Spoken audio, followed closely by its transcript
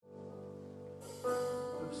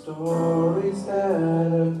Stories that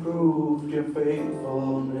have proved your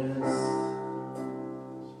faithfulness.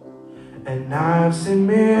 And I've seen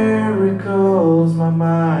miracles my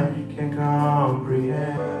mind can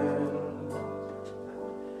comprehend.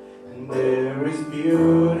 And there is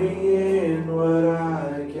beauty in what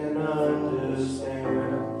I can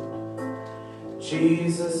understand.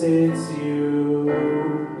 Jesus, it's you.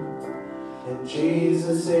 And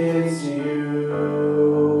Jesus, it's you.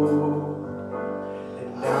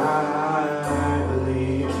 And I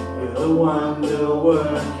believe you're the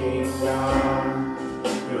wonder-working God.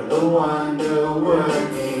 You're the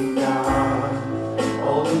wonder-working God.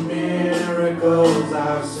 All the miracles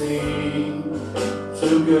I've seen,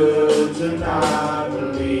 too good to not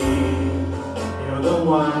believe. You're the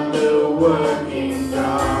wonder-working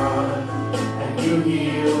God, and you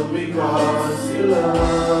heal because you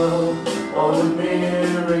love. All the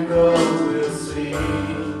miracles we'll see,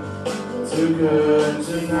 too good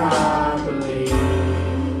to not believe.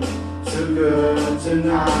 Too good to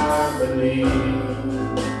not believe.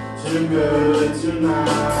 Too good to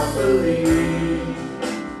not believe.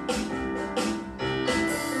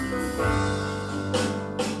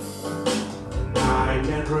 And I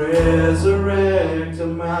can resurrect a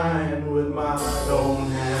mind with my own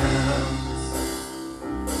hands,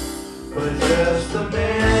 but just the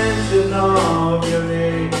mention of your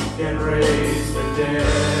name can raise the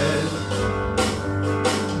dead.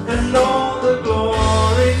 And all the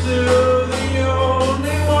glory to the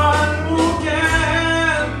only one who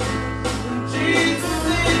can. And Jesus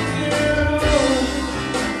is you.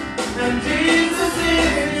 And Jesus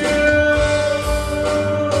is you.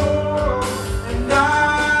 And I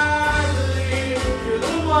believe you're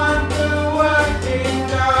the wonder-working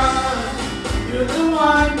God. You're the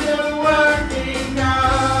wonder-working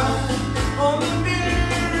God. All the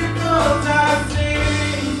miracles I've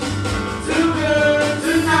seen,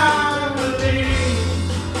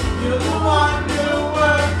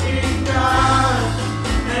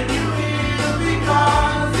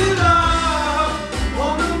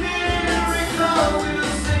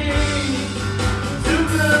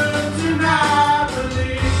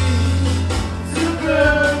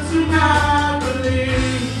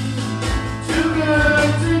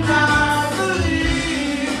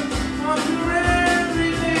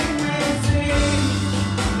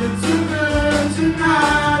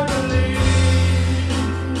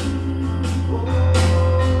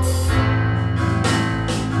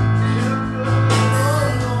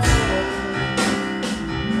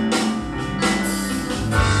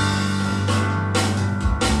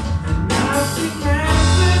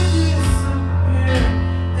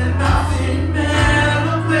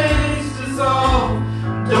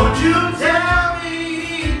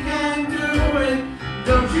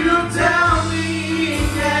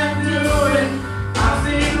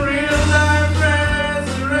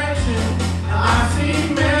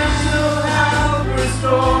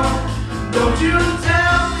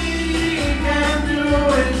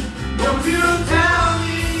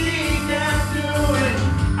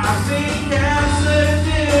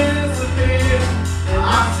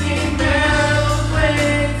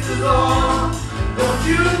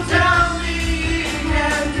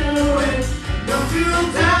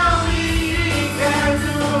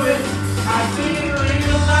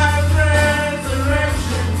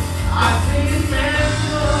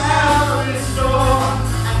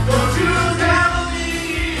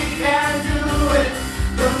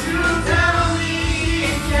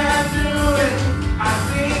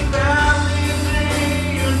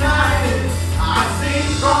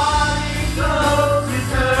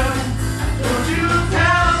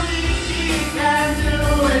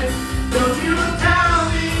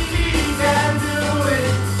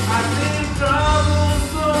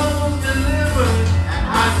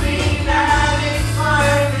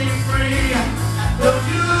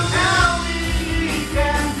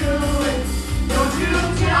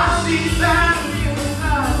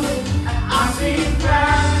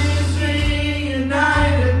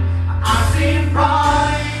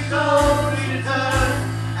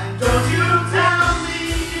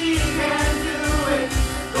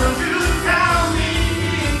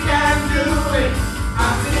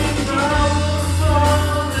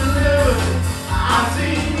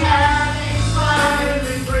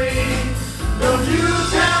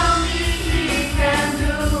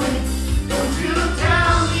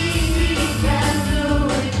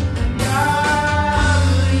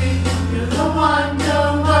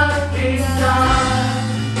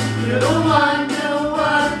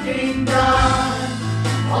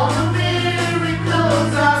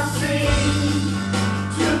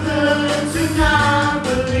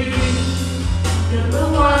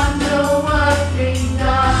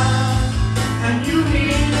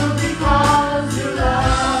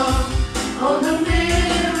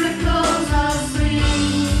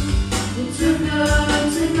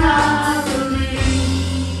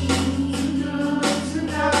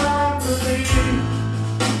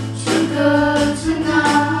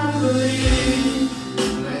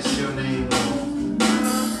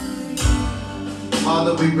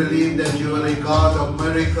 of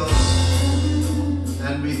miracles.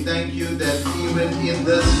 And we thank you that even in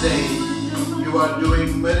this day, you are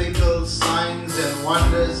doing miracles, signs and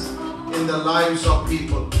wonders in the lives of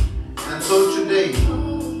people. And so today,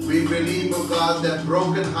 we believe, oh God, that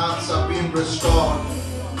broken hearts are being restored.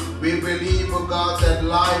 We believe, oh God, that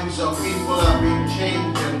lives of people are being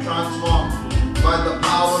changed and transformed by the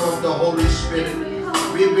power of the Holy Spirit.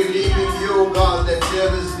 We believe in you, oh God, that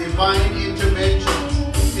there is divine intervention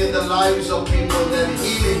in the lives of people, that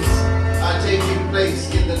healings are taking place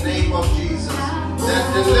in the name of Jesus,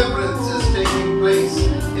 that deliverance is taking place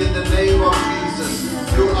in the name of Jesus.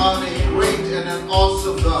 You are a great and an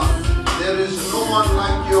awesome God. There is no one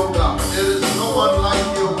like your God. There is no one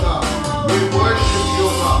like your God. We worship you,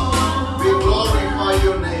 God. We glorify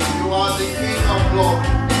your name. You are the King of glory.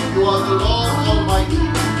 You are the Lord Almighty.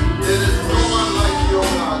 There is no one like your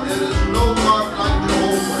God. There is no God like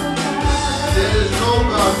Jehovah. There is no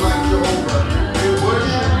God like Jehovah. We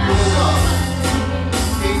worship you, God.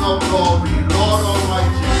 King of glory, Lord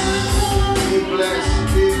Almighty. We bless,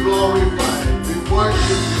 we glorify, we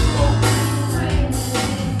worship you, Lord.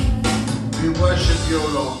 We worship you,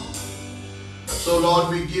 Lord. So, Lord,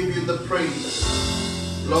 we give you the praise.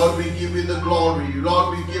 Lord, we give you the glory.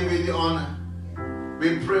 Lord, we give you the honor.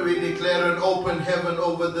 We pray, we declare an open heaven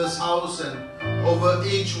over this house and over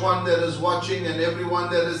each one that is watching and everyone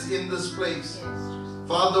that is in this place.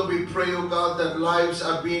 Father, we pray, oh God, that lives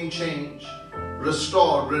are being changed,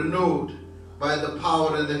 restored, renewed by the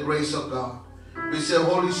power and the grace of God. We say,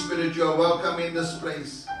 Holy Spirit, you are welcome in this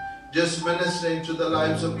place. Just ministering to the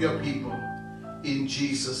lives of your people. In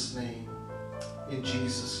Jesus' name. In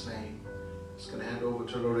Jesus' name. I'm just going to hand over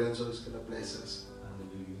to Lorenzo. He's going to bless us.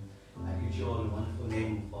 Hallelujah. I greet you all in the wonderful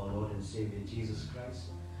name of our Lord and Savior Jesus Christ.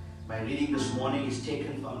 My reading this morning is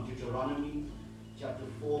taken from Deuteronomy chapter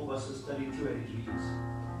 4 verses 32, and it reads,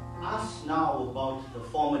 Ask now about the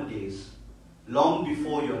former days, long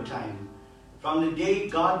before your time. From the day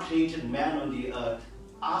God created man on the earth,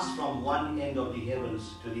 ask from one end of the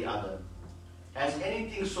heavens to the other. Has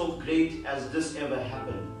anything so great as this ever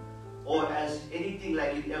happened? Or has anything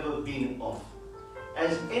like it ever been of?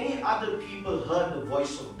 Has any other people heard the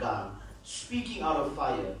voice of God, speaking out of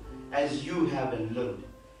fire, as you have and lived?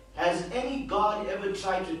 Has any God ever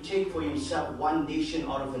tried to take for himself one nation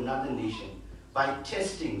out of another nation, by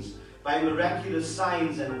testings, by miraculous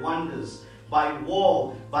signs and wonders, by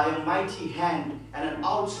war, by a mighty hand and an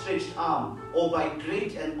outstretched arm, or by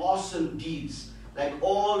great and awesome deeds, like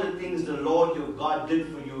all the things the Lord your God did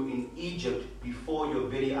for you in Egypt before your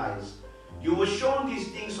very eyes? You were shown these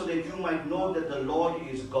things so that you might know that the Lord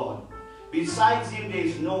is God. Besides him there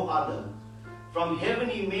is no other. From heaven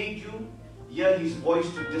he made you, hear his voice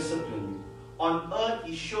to discipline you. On earth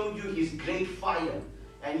he showed you his great fire,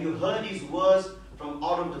 and you heard his words from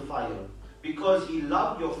out of the fire. Because he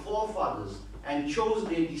loved your forefathers and chose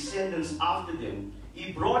their descendants after them,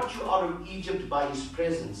 he brought you out of Egypt by his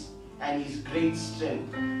presence and his great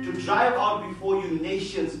strength, to drive out before you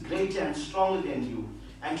nations greater and stronger than you,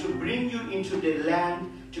 and to bring you into their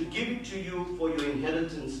land, to give it to you for your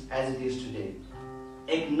inheritance as it is today.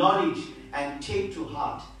 Acknowledge and take to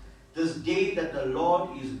heart this day that the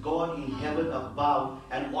Lord is God in heaven above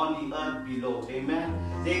and on the earth below.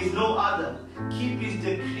 Amen. There is no other. Keep his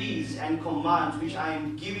decrees and commands which I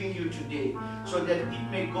am giving you today, so that it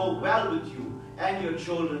may go well with you and your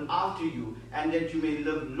children after you, and that you may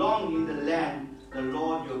live long in the land the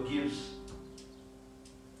Lord your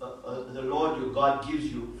God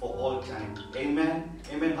gives you for all time. Amen.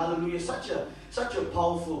 Amen. Hallelujah. Such a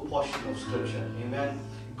powerful portion of scripture. Amen.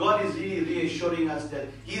 God is really reassuring us that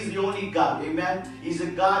he's the only God. Amen. He's a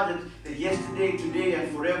God that yesterday, today, and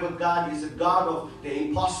forever God. He's a God of the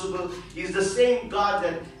impossible. He's the same God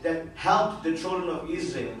that helped the children of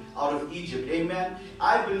Israel out of Egypt. Amen.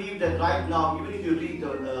 I believe that right now, even if you read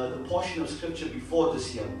the portion of scripture before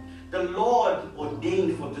this year, the Lord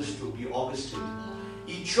ordained for this to be orchestrated.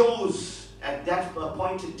 He chose at that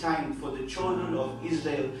appointed time for the children of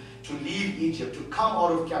Israel to leave Egypt, to come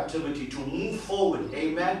out of captivity, to move forward.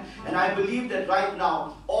 Amen. And I believe that right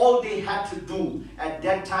now, all they had to do at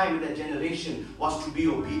that time in that generation was to be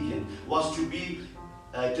obedient, was to be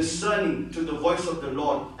discerning to the voice of the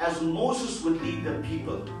Lord, as Moses would lead the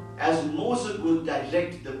people, as Moses would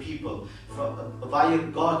direct the people via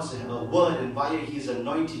God's word and via his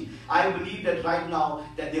anointing. I believe that right now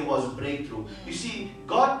that there was breakthrough. You see,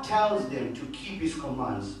 God tells them to keep his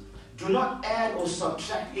commands. Do not add or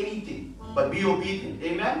subtract anything, but be obedient.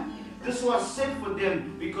 Amen. This was said for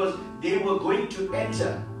them because they were going to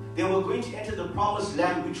enter. They were going to enter the promised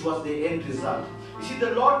land, which was their end result. You see,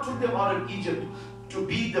 the Lord took them out of Egypt to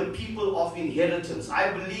be the people of inheritance.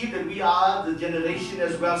 I believe that we are the generation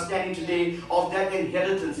as well standing today of that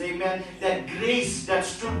inheritance. Amen. That grace that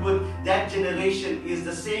stood with that generation is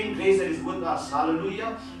the same grace that is with us.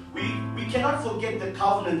 Hallelujah. We cannot forget the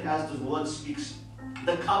covenant as the word speaks.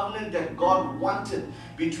 The covenant that God wanted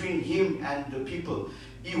between Him and the people.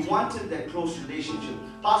 He wanted that close relationship.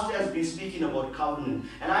 Pastor has been speaking about covenant.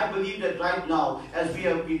 And I believe that right now, as we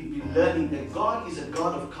have been learning, that God is a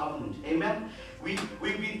God of covenant. Amen. We've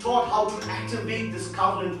been taught how to activate this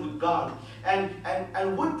covenant with God.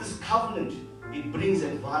 And with this covenant, it brings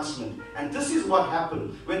advancement. And this is what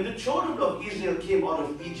happened. When the children of Israel came out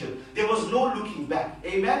of Egypt, there was no looking back.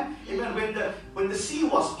 Amen? Amen. When the sea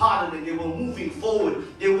was parted and they were moving forward,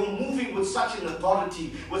 they were moving with such an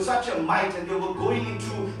authority, with such a might, and they were going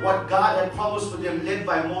into what God had promised for them, led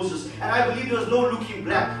by Moses. And I believe there was no looking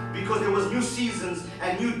back, because there was new seasons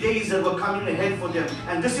and new days that were coming ahead for them.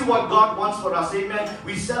 And this is what God wants for us. Amen.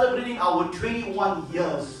 We're celebrating our 21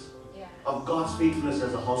 years of God's faithfulness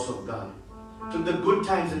as a house of God. To the good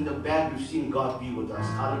times and the bad, we've seen God be with us.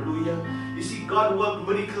 Hallelujah. You see, God worked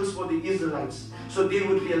miracles for the Israelites so they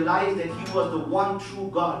would realize that He was the one true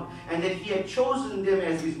God and that He had chosen them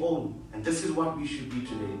as His own. And this is what we should be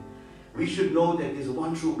today. We should know that there's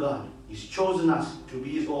one true God. He's chosen us to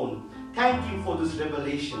be His own. Thank Him for this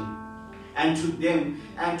revelation. And to them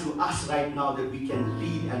and to us right now, that we can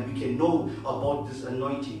read and we can know about this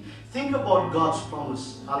anointing. Think about God's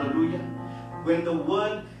promise. Hallelujah. When the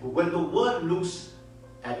word looks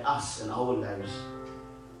at us and our lives,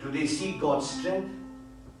 do they see God's strength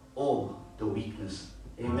or the weakness?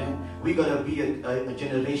 Amen. We gotta be a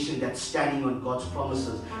generation that's standing on God's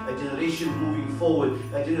promises, a generation moving forward,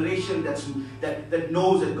 a generation that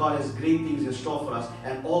knows that God has great things in store for us,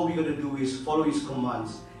 and all we gotta do is follow His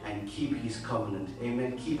commands and keep His covenant.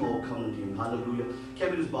 Amen. Keep our covenant in Him. Hallelujah.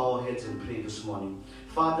 Can we just bow our heads and pray this morning?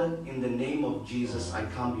 Father, in the name of Jesus, I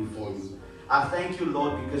come before You. I thank You,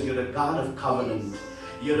 Lord, because You're a God of covenant.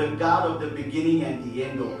 You're a God of the beginning and the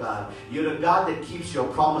end, oh God. You're a God that keeps Your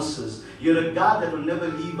promises. You're a God that will never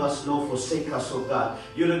leave us nor forsake us, oh God.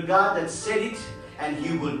 You're a God that said it and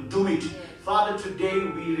He will do it. Father, today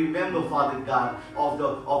we remember, Father God, of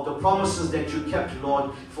the promises that You kept,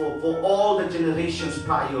 Lord, for all the generations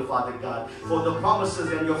prior, Father God, for the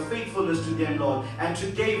promises and Your faithfulness to them, Lord. And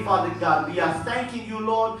today, Father God, we are thanking You,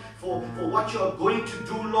 Lord, for what You are going to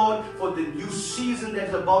do, Lord, for the new season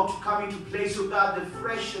that's about to come into place, oh God, the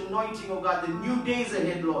fresh anointing, oh God, the new days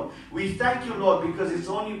ahead, Lord. We thank You, Lord, because it's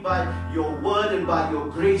only by Your word and by Your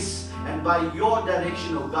grace and by Your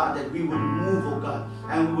direction, oh God, that we will move, oh God,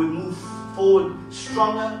 and we will move forward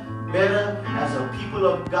stronger, better, as a people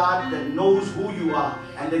of God that knows who You are.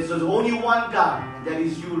 And there's only one God, and that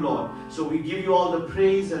is You, Lord. So we give You all the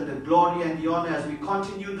praise and the glory and the honor as we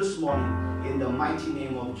continue this morning in the mighty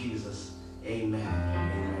name of Jesus. Amen.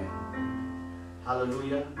 Amen.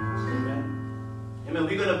 Hallelujah. Amen. Amen.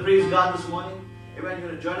 We're going to praise God this morning. Amen. You're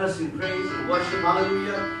going to join us in praise and worship.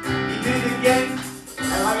 Hallelujah. He did it again.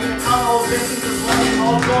 And I'm going to count our blessings this morning.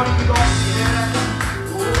 All glory to God. Amen.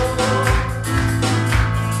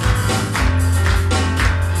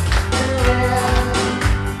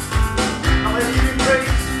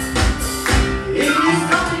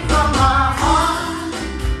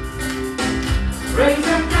 Praise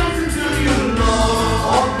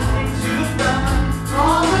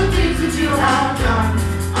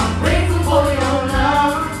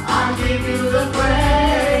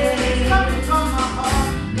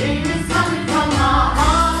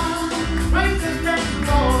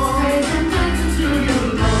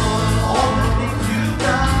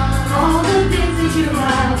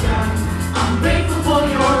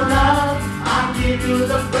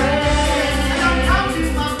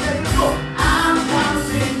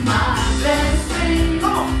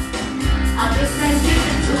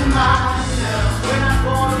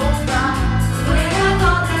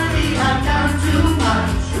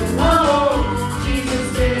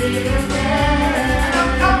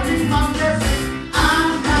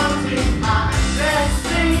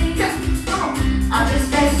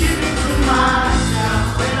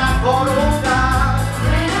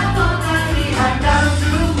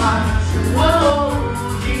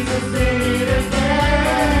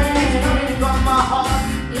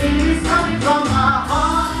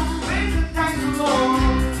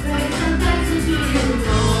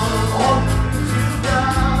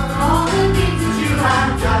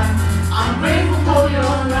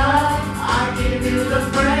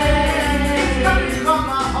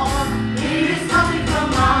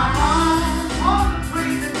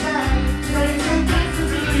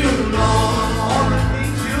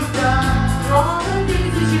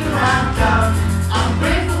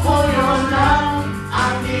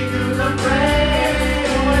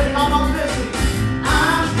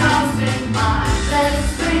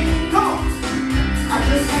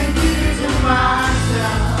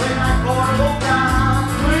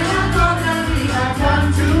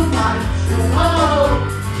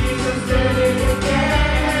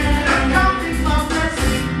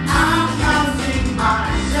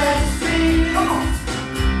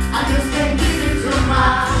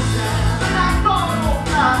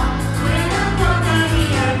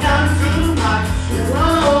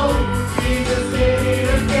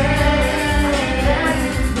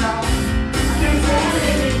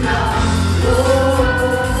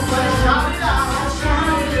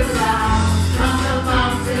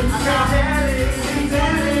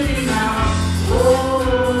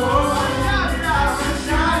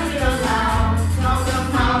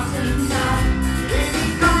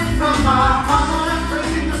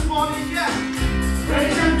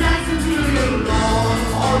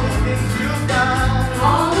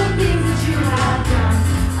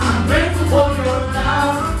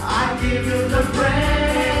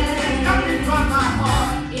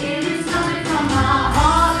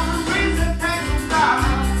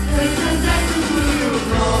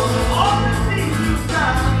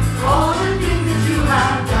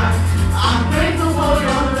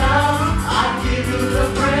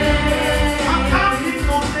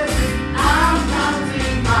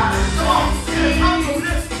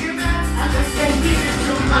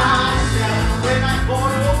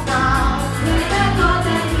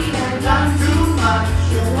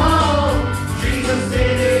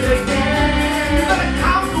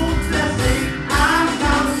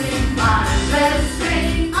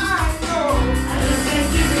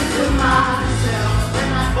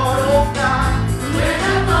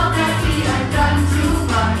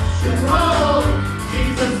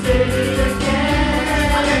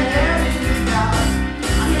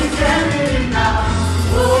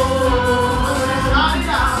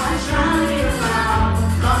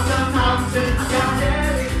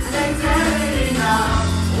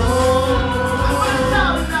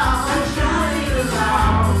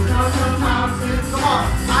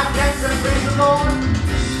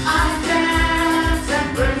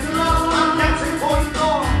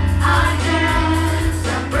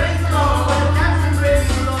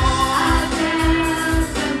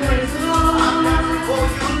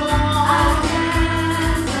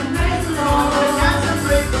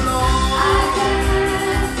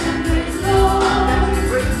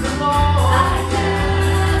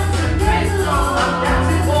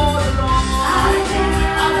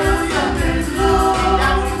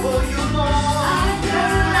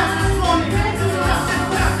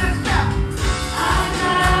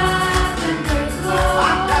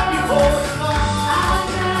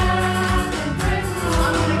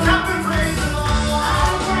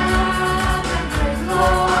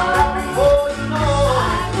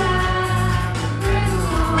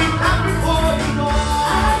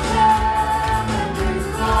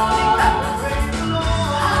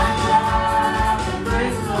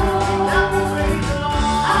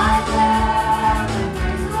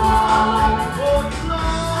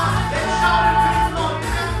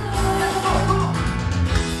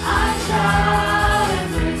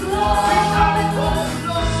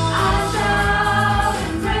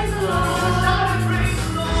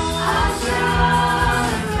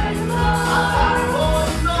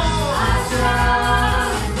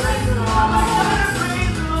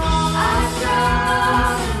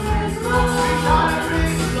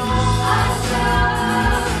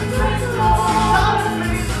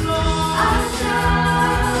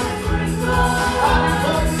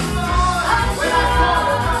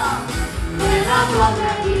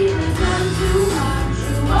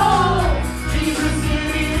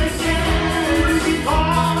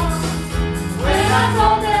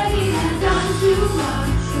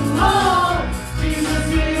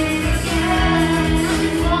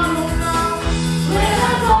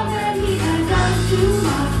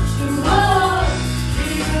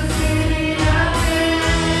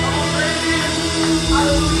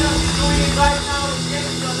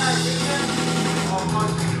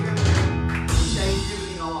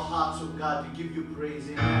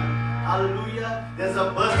Hallelujah. There's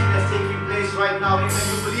a bursting that's taking place right now. Amen.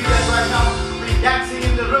 You believe that right now? We're dancing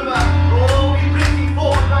in the river. Oh, we're breaking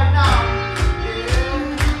forth right now.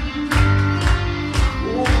 Yeah.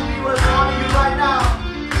 Oh, we will honor you right now.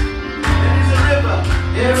 There is a river.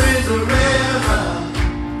 There is a river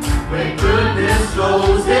where goodness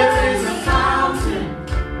flows. There is a fountain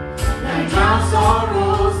that drowns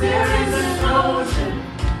sorrows. There is an ocean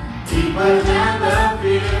deeper than the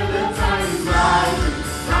fear. The tide is rising,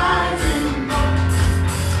 rising.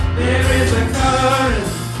 There is a current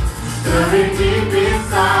stirring deep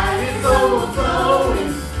inside. It's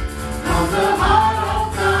overflowing from the heart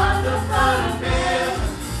of God, the flood of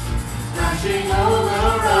heaven, flashing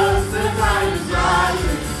over us. The tide is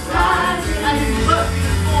rising, rising. And it's bursting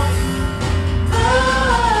this morning.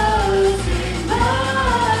 Bursting,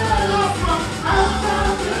 bursting, up from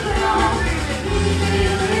the ground, we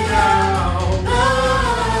feel it now.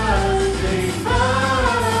 Bursting,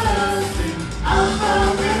 bursting, up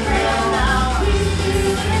from the ground, we feel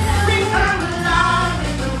it now. We come alive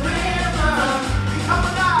in the river. We come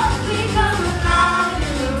alive. We come alive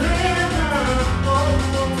in the river.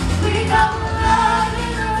 We come alive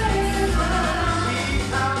in the river.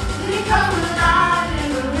 We come alive in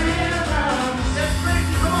the river. Let's praise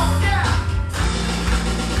you. Come on, yeah.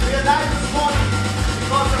 We are alive this morning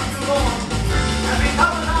because of you, Lord. And we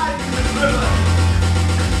come alive in this river.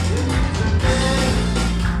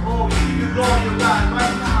 Oh, we give you glory, O God,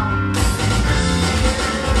 right now.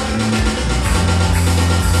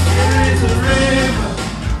 There is a river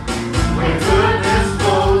where goodness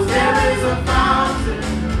flows. There is a fountain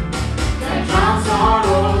that drowns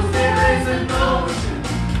sorrows. There is an ocean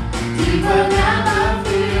deeper than the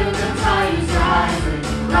field. The tide is rising,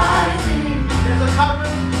 rising. There's a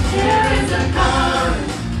current. There is a current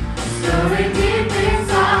stirring deep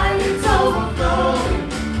inside. It's overflowing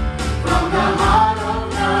from the heart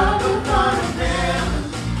of love. The flood of heaven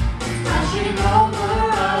splashing over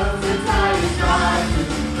us. The tide is rising,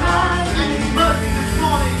 rising. And it's bursting this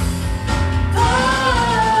morning.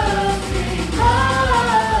 Bursting,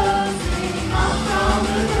 bursting up from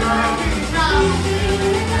the ground. We feel it now. We feel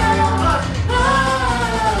it now. Bursting.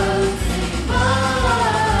 Bursting,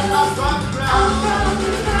 bursting Up from the ground. up from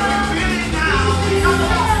the ground. We feel it now. We come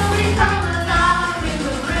alive. We come alive in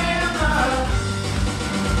the river.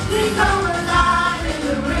 We come alive in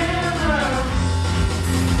the river.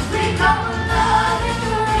 We come alive in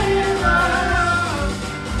the river.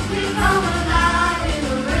 We come alive in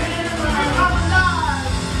the river. We come alive.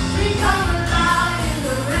 We come alive in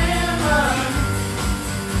the river.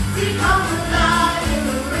 We come alive in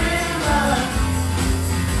the river.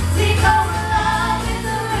 We come alive in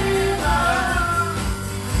the river.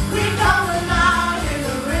 We come alive in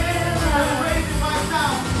the river. Praise Him right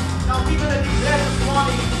now. Now we're going to declare this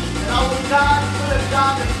morning that our God is still a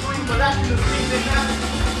God that is doing miraculous things in heaven.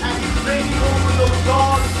 And He's bringing over those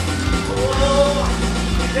doors. Oh,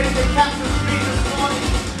 He's letting the captives free this morning.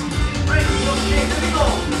 He's breaking those chains. Here we go.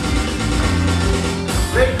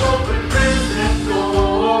 Break open prison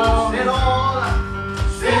doors.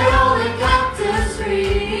 Set all the captives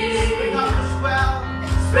free. Bring up the swell.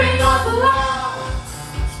 Spring up a well.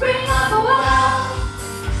 Spring up a well.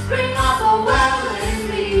 Spring up a well in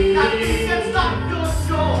me. Nothing can stop your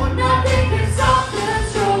joy. Nothing can stop the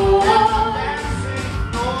joy. Dancing,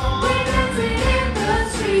 Lord. We're dancing in the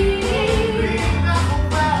street. Bring up a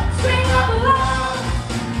well. Spring up a well.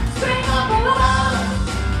 Spring up a well.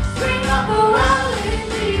 Spring up a well in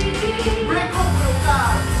me. Break open,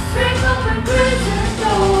 God. Break open prison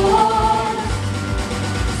doors.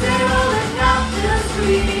 Set all the captives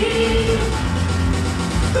free.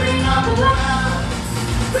 Bring up a well.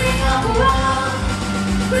 Bring up a well.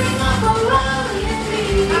 Bring up a well in me.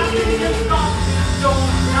 Nothing can stop this joy.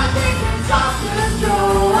 Nothing can stop the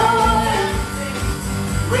joy.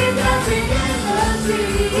 We're dancing in the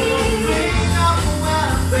street. Bring up a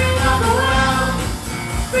well. Bring up a well.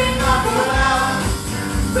 Bring up a well.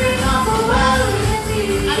 Bring up a well in me.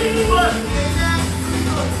 And it's bursting again.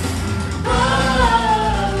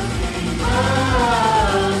 Bursting,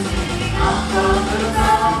 bursting up from the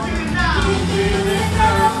ground. Feel it now. We feel it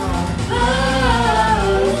now.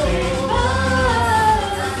 Bursting,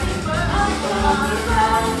 bursting up from the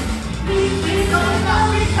ground. We feel it now.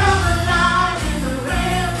 We come alive in the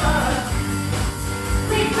river.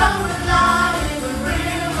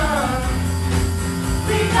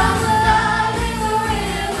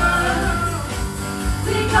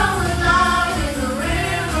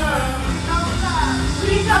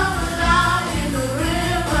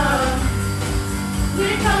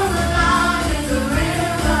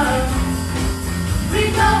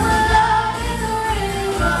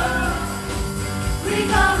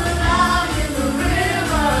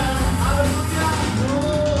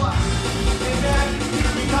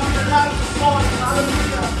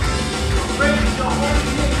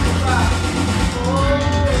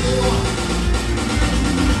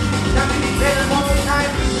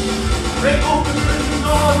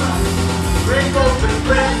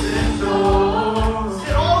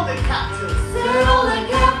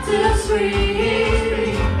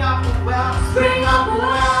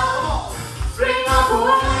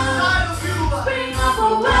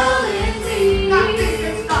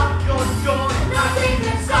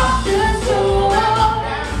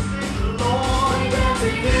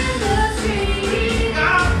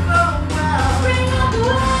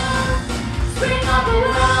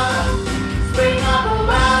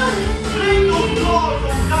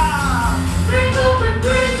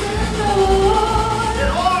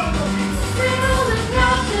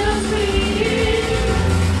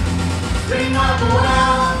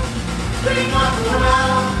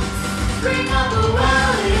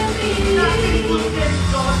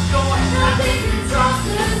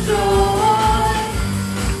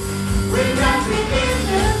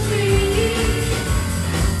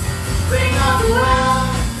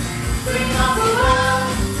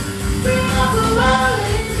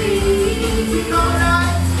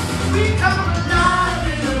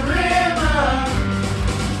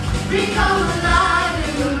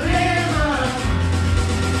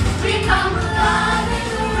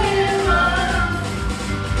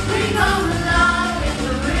 come alive in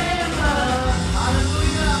the river.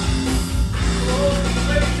 Hallelujah. Oh, we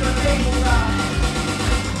praise your name, oh God.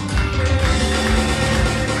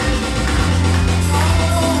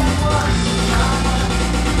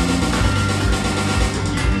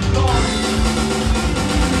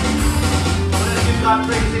 God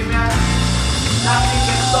praise, amen. Nothing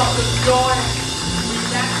can stop the joy. We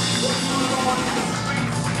dance for you, Lord, in the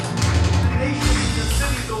streets, in the nations, in the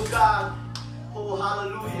cities, oh God. Oh,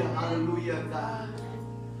 hallelujah, hallelujah, God.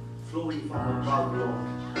 Flowing from above, Lord.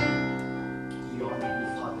 We honor you,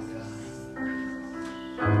 Father God.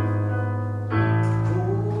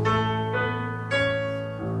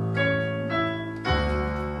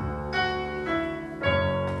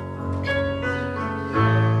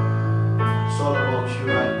 It's all about you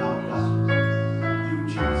right now, God. You,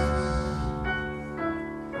 Jesus.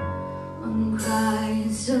 On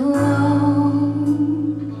Christ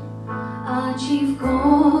alone, our chief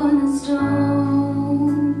cornerstone,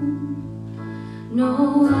 no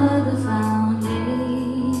other foundation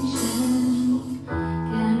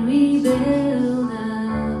can we build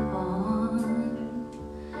upon,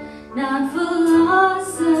 not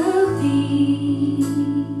philosophy,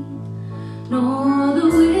 nor the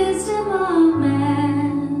wisdom of man,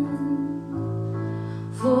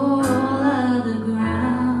 for all other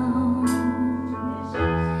ground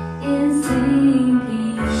is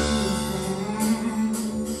sinking sand.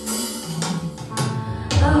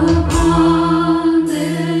 Upon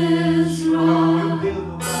this rock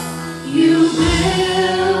you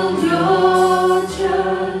build your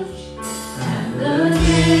church, and the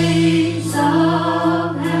gates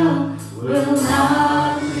of hell will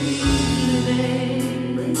not prevail.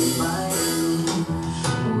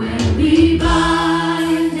 When we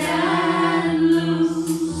bind and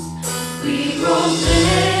loose, we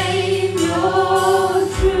proclaim your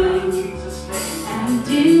truth, and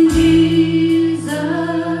in Jesus'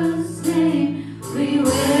 name we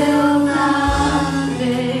will not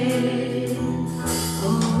fail.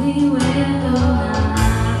 Oh, we will not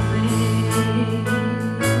fail.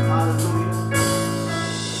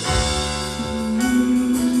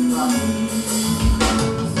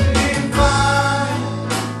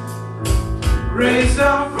 Raised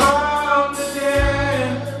up from the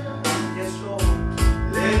dead. Yes, Lord.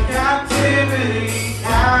 Let captivity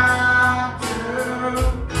captive.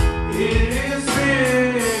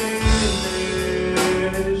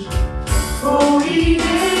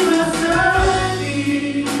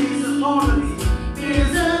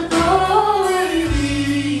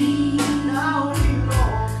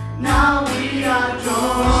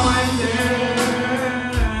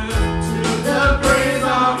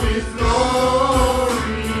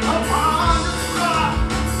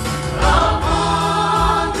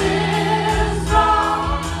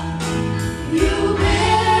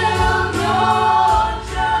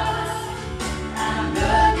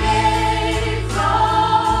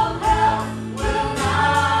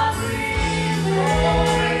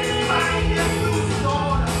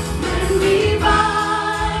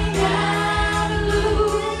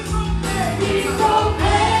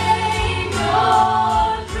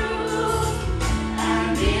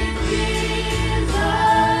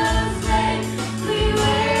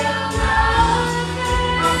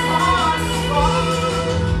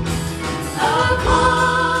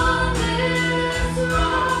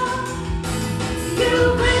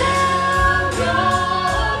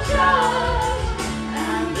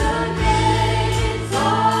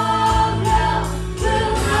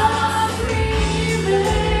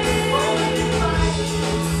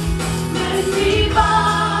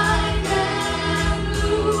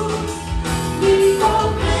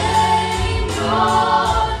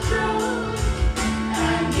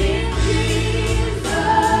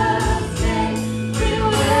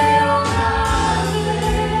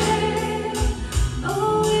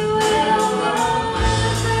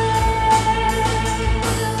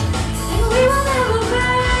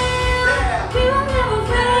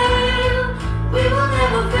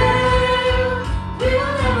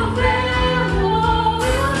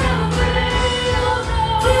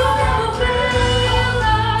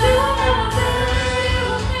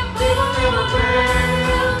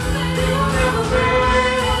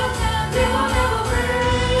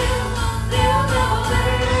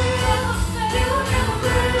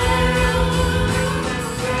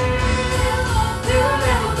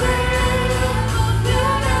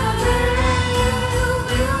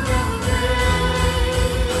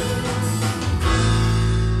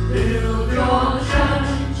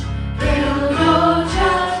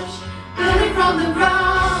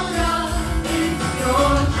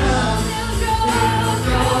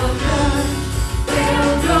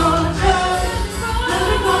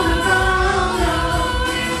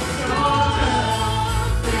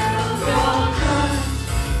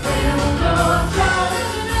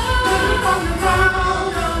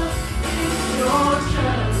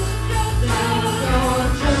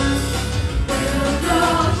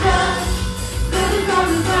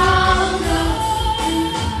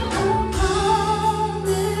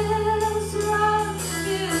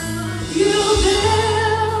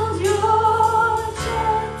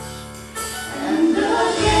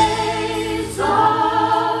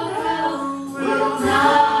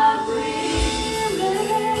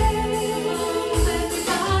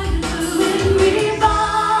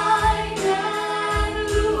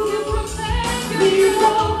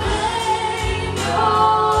 proclaim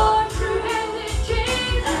your true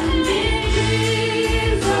and in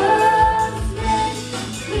Jesus' name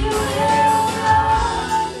we will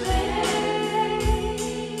not faint.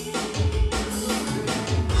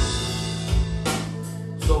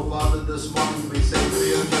 So, Father, this morning we say,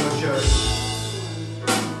 build your church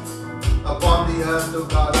upon the earth, O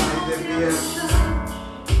God. May there be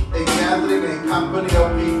a gathering, a company of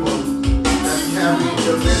people that carry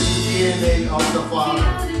the very DNA of the Father.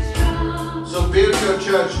 So build your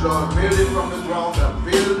church, Lord. Build it from the ground up.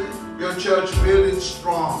 Build your church, build it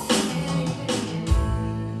strong.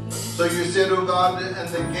 So you said, O God, and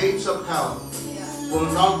the gates of hell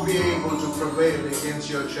will not be able to prevail against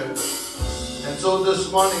your church. And so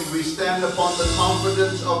this morning we stand upon the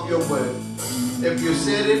confidence of your word. If you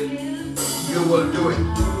said it, you will do it.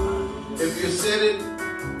 If you said it,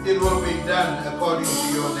 it will be done according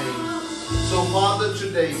to your name. So Father,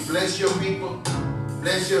 today, bless your people,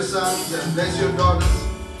 bless your sons and bless your daughters,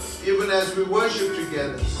 even as we worship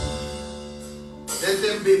together. Let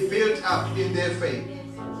them be built up in their faith.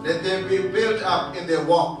 Let them be built up in their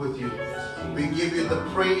walk with you. We give you the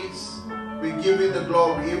praise. We give you the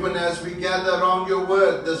glory. Even as we gather around your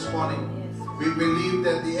word this morning, we believe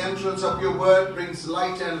that the entrance of your word brings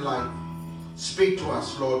light and life. Speak to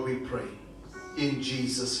us, Lord, we pray. In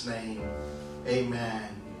Jesus' name,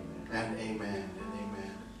 amen and amen and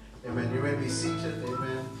amen. Amen. You may be seated.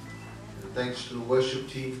 Amen. And thanks to the worship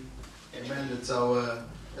team. Amen. It's our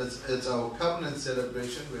covenant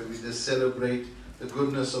celebration where we just celebrate the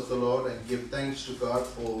goodness of the Lord and give thanks to God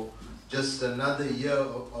for just another year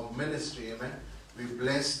of ministry. Amen. We're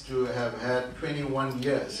blessed to have had 21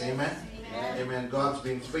 years. Amen. Amen. God's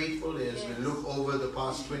been faithful as we look over the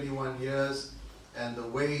past 21 years and the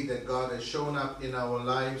way that God has shown up in our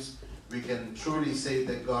lives. We can truly say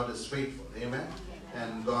that God is faithful. Amen.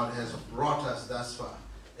 And God has brought us thus far.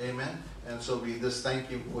 Amen. And so we just thank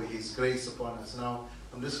Him for His grace upon us. Now,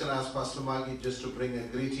 I'm just going to ask Pastor Maggie just to bring a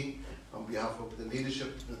greeting on behalf of the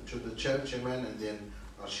leadership to the church. Amen. And then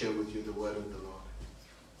I'll share with you the word of the Lord.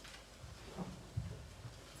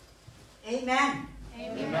 Amen.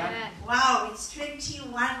 Amen. Wow, it's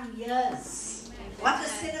 21 years. What a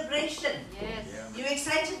celebration. Yes. You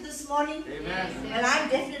excited this morning? Amen. Well, I'm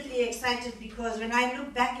definitely excited because when I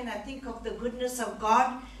look back and I think of the goodness of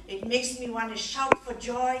God, it makes me want to shout for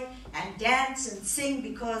joy and dance and sing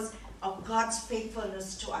because of God's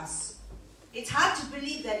faithfulness to us. It's hard to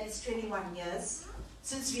believe that it's 21 years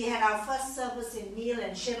since we had our first service in Neil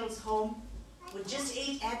and Cheryl's home with just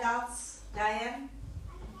 8 adults, Diane,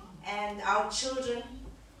 and our children,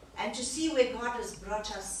 and to see where God has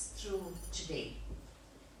brought us through today.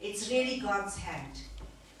 It's really God's hand.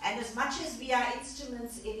 And as much as we are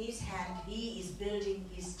instruments in His hand, He is building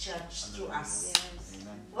His church through us. Yes.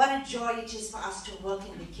 What a joy it is for us to work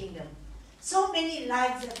in the kingdom. So many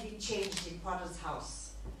lives have been changed in Potter's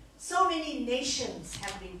house. So many nations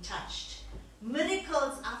have been touched.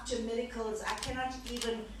 Miracles after miracles. I cannot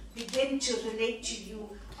even begin to relate to you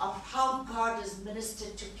of how God has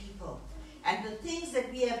ministered to people. And the things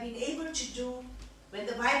that we have been able to do, when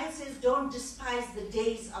the Bible says don't despise the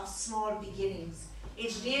days of small beginnings,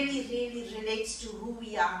 it really, really relates to who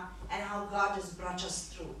we are and how God has brought us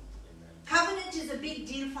through. Covenant is a big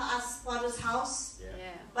deal for us, Potter's house.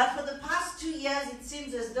 Yeah. But for the past 2 years, it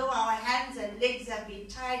seems as though our hands and legs have been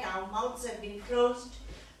tied, our mouths have been closed,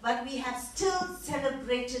 but we have still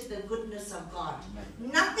celebrated the goodness of God.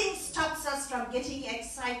 Nothing stops us from getting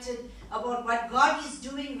excited about what God is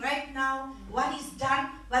doing right now, what He's done,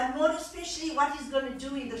 but more especially what He's going to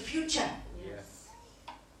do in the future. Yes.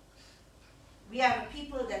 We are a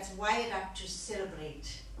people that's wired up to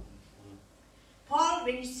celebrate. Paul,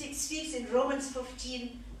 when he speaks in Romans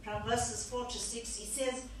 15, from verses 4 to 6, he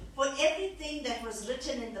says, "For everything that was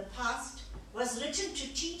written in the past was written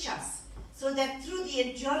to teach us, so that through the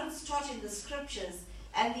endurance taught in the Scriptures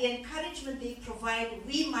and the encouragement they provide,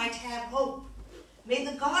 we might have hope. May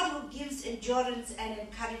the God who gives endurance and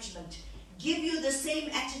encouragement give you the same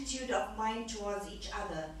attitude of mind towards each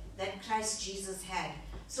other that Christ Jesus had,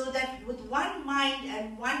 so that with one mind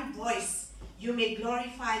and one voice you may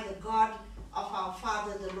glorify the God of our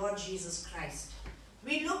Father, the Lord Jesus Christ."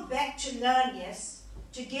 We look back to learn, yes,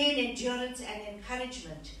 to gain endurance and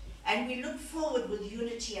encouragement, and we look forward with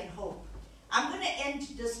unity and hope. I'm going to end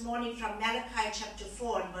this morning from Malachi chapter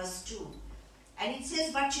 4 and verse 2. And it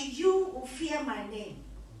says, "But to you who fear my name,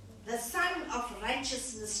 the Son of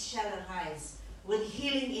Righteousness shall arise with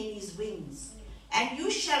healing in his wings. And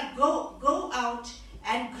you shall go out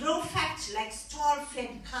and grow fat like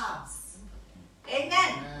stall-fed calves."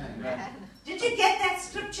 Amen. Amen. Did you get that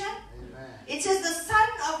scripture? Amen. It says, "The Son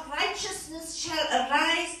of Righteousness shall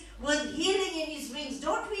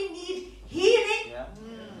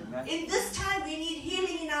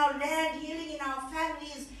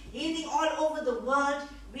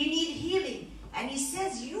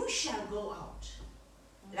shall go out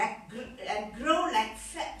and grow like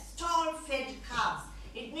tall fed calves.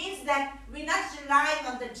 It means that we're not relying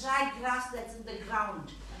on the dry grass that's in the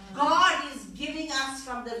ground. God is giving us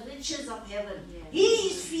from the riches of heaven. He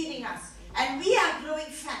is feeding us. And we are growing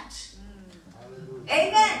fat.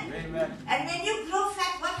 Amen. Amen. And when you grow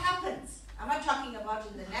fat, what happens? I'm not talking about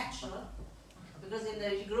in the natural, because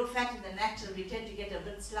you grow fat in the natural, we tend to get a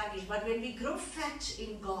bit sluggish. But when we grow fat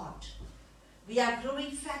in God, we are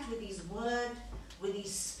growing fat with His Word, with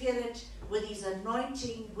His Spirit, with His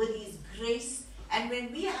anointing, with His grace. And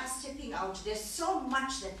when we are stepping out, there's so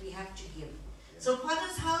much that we have to give. So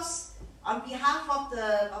Potter's House, on behalf of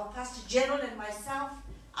Pastor Gerald and myself,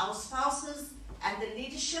 our spouses, and the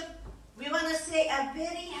leadership, we want to say a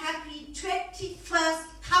very happy 21st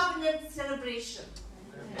covenant celebration.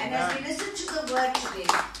 And as we listen to the word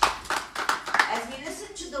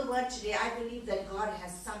today, I believe that God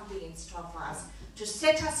has something in store for us to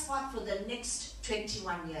set us forth for the next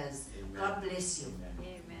 21 years. Amen. God bless you.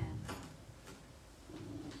 Amen.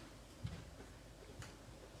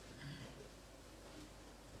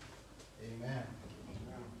 Amen.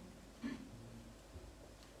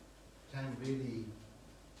 Time really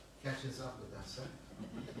catches up with us, huh?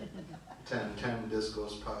 Time just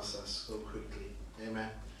goes past us so quickly. Amen.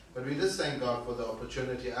 But we just thank God for the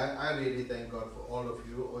opportunity. I really thank God for all of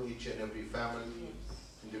you, or each and every family,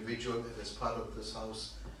 individual that is part of this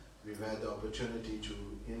house. We've had the opportunity to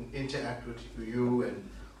interact with you and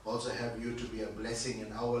also have you to be a blessing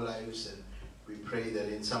in our lives. And we pray that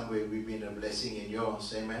in some way we've been a blessing in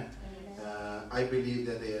yours. Amen. I believe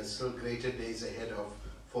that there are still greater days ahead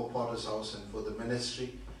for Potter's House and for the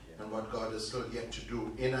ministry, and what God is still yet to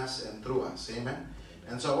do in us and through us. Amen.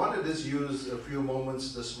 And so I want to just use a few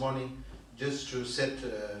moments this morning just to set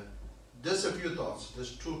just a few thoughts,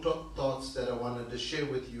 just two thoughts that I wanted to share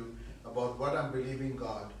with you about what I'm believing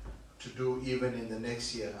God to do even in the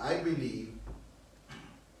next year. I believe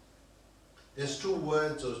there's two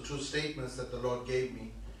words or two statements that the Lord gave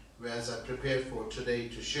me, whereas I prepared for today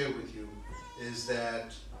to share with you, is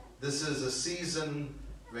that this is a season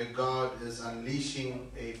where God is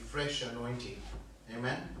unleashing a fresh anointing.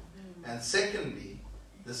 Amen. And secondly,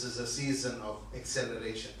 this is a season of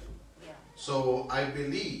acceleration. So I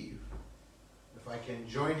believe, if I can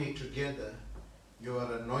join it together, you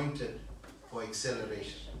are anointed for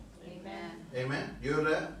acceleration. Amen. Amen. You're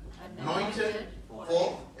anointed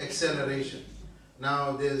for acceleration.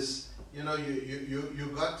 Now there's, you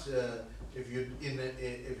got, if you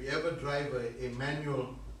ever drive a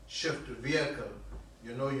manual shift vehicle,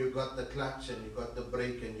 you got the clutch and you got the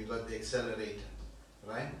brake and you got the accelerator,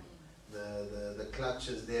 right? The clutch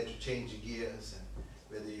is there to change gears, and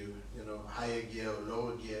whether you higher gear or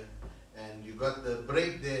lower gear, and you got the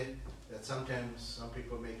brake there that sometimes some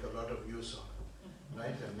people make a lot of use of, right?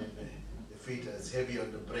 And then the feet is heavy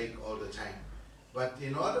on the brake all the time. But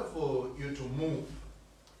in order for you to move,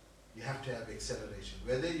 you have to have acceleration.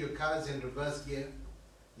 Whether your car is in reverse gear,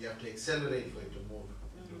 you have to accelerate for it to move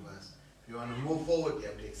in reverse. If you want to move forward, you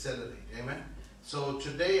have to accelerate. Amen? So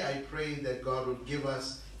today I pray that God will give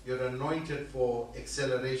us, you're anointed for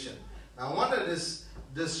acceleration. Now I want to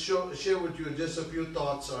just share with you just a few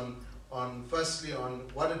thoughts on firstly on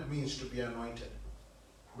what it means to be anointed.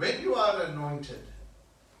 When you are anointed,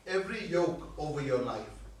 every yoke over your life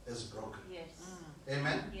is broken. Yes.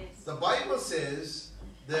 Amen? Yes. The Bible says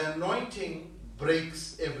the anointing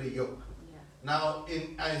breaks every yoke. Now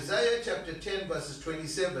in Isaiah chapter 10 verses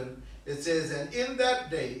 27, it says, and in that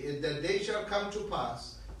day, the day shall come to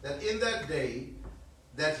pass, that in that day,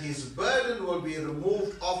 that his burden will be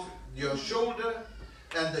removed off your shoulder,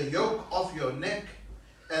 and the yoke off your neck,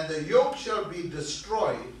 and the yoke shall be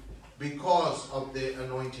destroyed because of the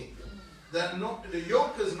anointing. The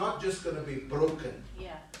yoke is not just going to be broken,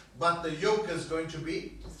 but the yoke is going to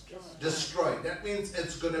be destroyed. That means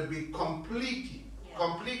it's going to be completely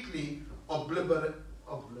obliterated.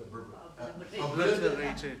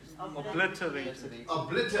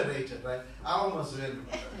 Obliterated, right? I almost read it,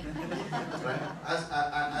 right?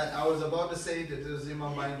 I was about to say it, it was in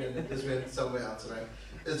my mind and it just went somewhere else, right?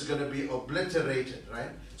 It's going to be obliterated,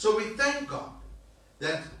 right? So we thank God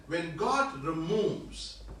that when God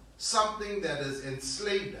removes something that has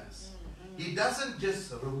enslaved us, He doesn't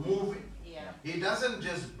just remove it, He doesn't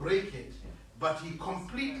just break it, but He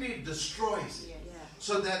completely destroys it,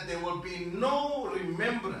 so that there will be no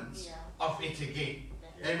remembrance of it again.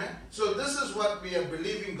 Amen. So this is what we are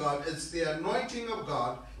believing God. It's the anointing of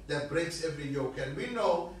God that breaks every yoke. And we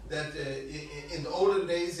know that in the olden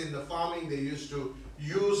days in the farming, they used to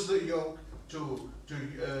use the yoke to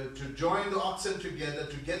join the oxen together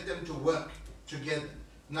to get them to work together.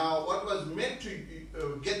 Now, what was meant to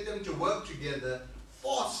get them to work together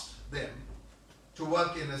forced them to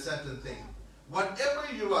work in a certain thing. Whatever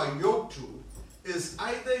you are yoked to is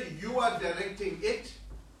either you are directing it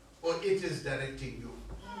or it is directing you.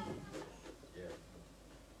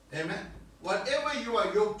 Amen? Whatever you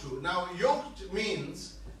are yoked to. Now, yoked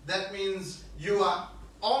means, that means you are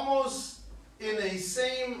almost in a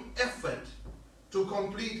same effort to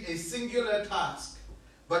complete a singular task,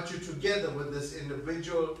 but you're together with this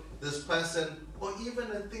individual, this person, or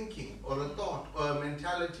even a thinking or a thought or a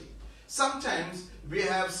mentality. Sometimes we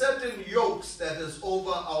have certain yokes that is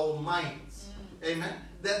over our minds. Amen?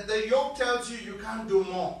 That the yoke tells you you can't do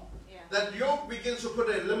more. Yeah. That yoke begins to put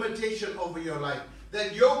a limitation over your life.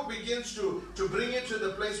 That yoke begins to bring you to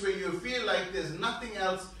the place where you feel like there's nothing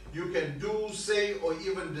else you can do, say, or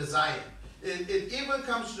even desire. It even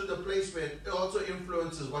comes to the place where it also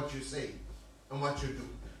influences what you say and what you do.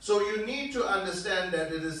 So you need to understand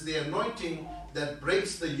that it is the anointing that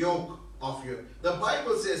breaks the yoke of you. The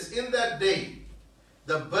Bible says, in that day,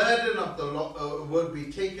 the burden of the law will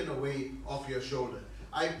be taken away off your shoulder.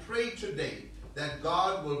 I pray today that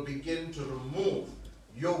God will begin to remove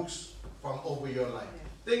yokes from over your life.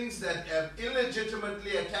 Things that have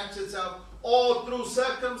illegitimately attached itself, or through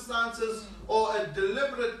circumstances, or a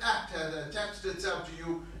deliberate act has attached itself to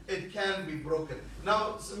you, it can be broken.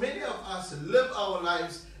 Now, so many of us live our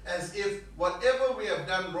lives as if whatever we have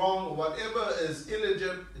done wrong, or whatever is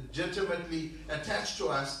illegitimately attached to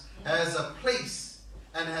us, has a place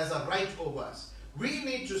and has a right over us. We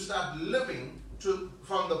need to start living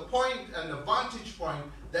from the point and the vantage point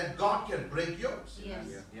that God can break yokes. Yes.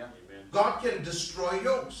 God can destroy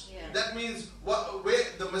yokes. Yeah. That means where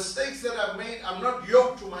the mistakes that I've made, I'm not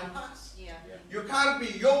yoked to my past. Yeah. You can't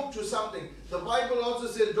be yoked to something. The Bible also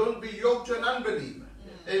says don't be yoked to an unbeliever.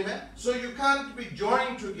 Amen. So you can't be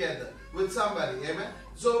joined together with somebody. Amen.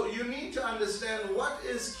 So you need to understand what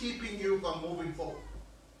is keeping you from moving forward.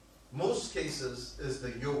 Most cases is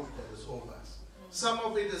the yoke that is over us. Some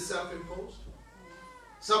of it is self-imposed.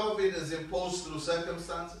 Some of it is imposed through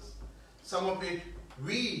circumstances. Some of it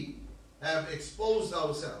we have exposed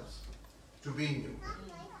ourselves to being yoked.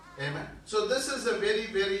 Amen. So this is a very,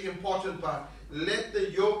 very important part. Let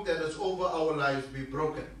the yoke that is over our lives be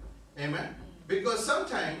broken. Amen. Because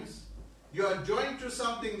sometimes you are joined to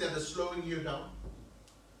something that is slowing you down,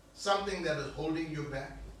 something that is holding you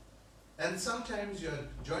back, and sometimes you are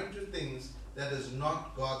joined to things that is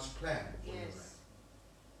not God's plan for your life. Yes.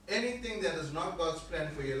 Anything that is not God's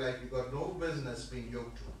plan for your life, you've got no business being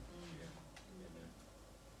yoked to.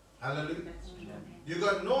 Hallelujah. That's true. You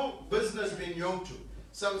got no business being yoked to.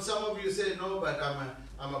 Some of you say, no, but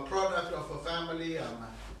I'm a product of a family.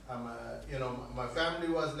 My family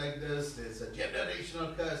was like this. There's a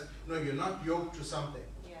generational curse. No, you're not yoked to something.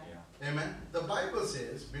 Yeah. Amen. The Bible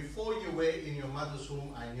says, before you were in your mother's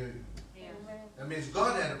womb, I knew you. Yeah. That means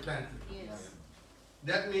God had a plan for you. Yes.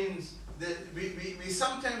 That means that we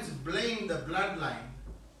sometimes blame the bloodline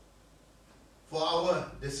for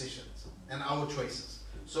our decisions and our choices.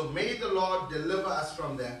 So may the Lord deliver us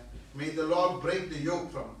from that. May the Lord break the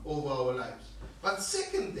yoke from over our lives. But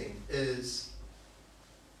second thing is,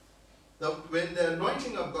 when the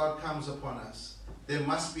anointing of God comes upon us, there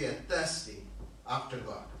must be a thirsting after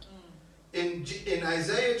God. In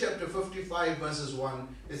Isaiah chapter 55 verses 1,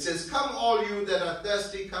 it says, come all you that are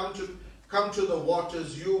thirsty, come to the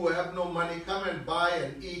waters. You who have no money, come and buy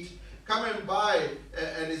and eat. Come and buy,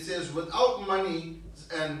 and it says, without money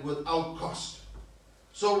and without cost.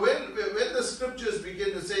 So when the scriptures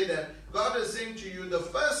begin to say that, God is saying to you, the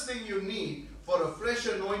first thing you need for a fresh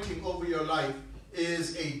anointing over your life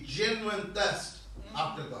is a genuine thirst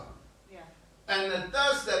after God. Yeah. And a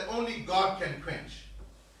thirst that only God can quench.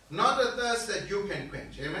 Not a thirst that you can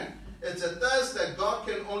quench. Amen? It's a thirst that God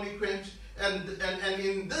can only quench. And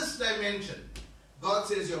in this dimension, God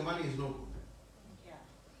says your money is no good. Yeah.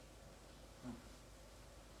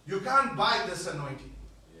 You can't buy this anointing.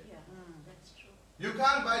 Yeah. That's true. You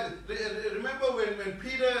can't buy it. Remember when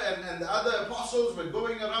Peter and the other apostles were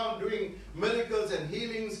going around doing miracles and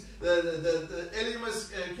healings, the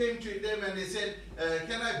Elymas came to them and they said,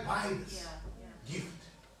 can I buy this gift?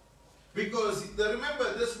 Because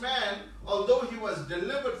remember, this man, although he was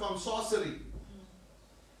delivered from sorcery,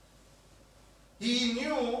 he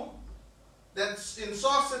knew that in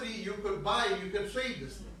sorcery you could trade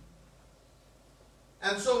this thing.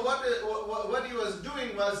 And so what he was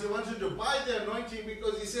doing was he wanted to buy the anointing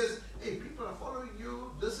because he says, hey, people are following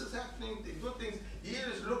you, this is happening, the good things. He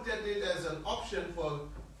just looked at it as an option for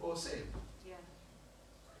sale. Yeah.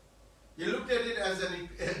 He looked at it as a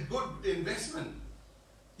good investment.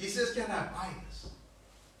 He says, can I buy this?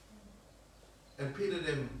 And Peter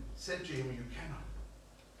then said to him, you cannot.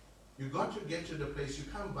 You got to get to the place, you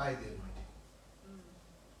can't buy the anointing.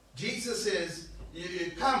 Jesus says,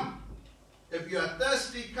 you come. If you are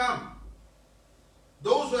thirsty, come.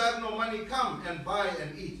 Those who have no money, come and buy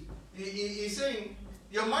and eat. He's saying,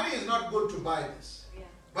 your money is not good to buy this. Yeah.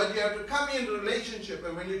 But you have to come in relationship.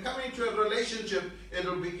 And when you come into a relationship, it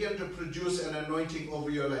will begin to produce an anointing over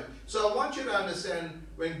your life. So I want you to understand,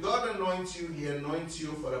 when God anoints you, He anoints you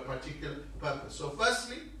for a particular purpose. So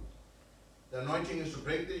firstly, the anointing is to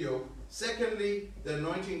break the yoke. Secondly, the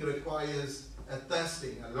anointing requires a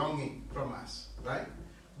thirsting, a longing from us. Right?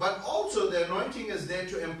 But also the anointing is there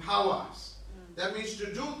to empower us. That means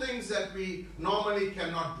to do things that we normally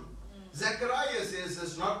cannot do. Zechariah says,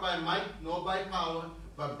 it's not by might nor by power,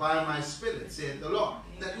 but by my spirit, saith the Lord.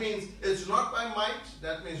 That means it's not by might,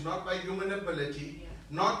 that means not by human ability,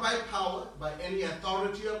 not by power, by any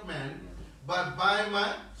authority of man, but by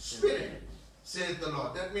my spirit, saith the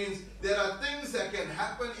Lord. That means there are things that can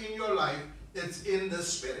happen in your life, it's in the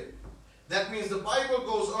spirit. That means the Bible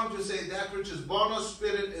goes on to say that which is born of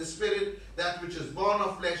spirit is spirit, that which is born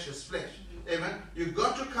of flesh is flesh. Amen. You've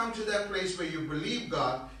got to come to that place where you believe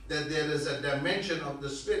God that there is a dimension of the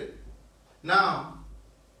spirit. Now,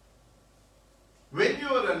 when you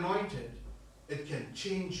are anointed, it can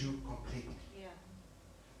change you completely. Yeah.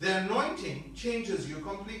 The anointing changes you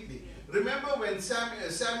completely. Remember when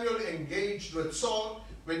Samuel engaged with Saul?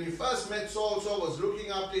 When you first met Saul, Saul was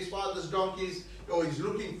looking after his father's donkeys, or he's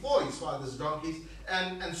looking for his father's donkeys.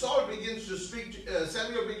 And Saul begins to speak,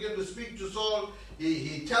 Samuel begins to speak to Saul.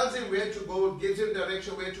 He tells him where to go, gives him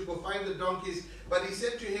direction where to go find the donkeys. But he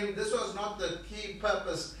said to him, this was not the key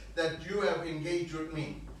purpose that you have engaged with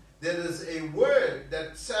me. There is a word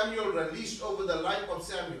that Samuel released over the life of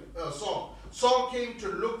Saul. Saul came to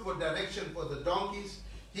look for direction for the donkeys.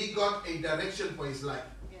 He got a direction for his life.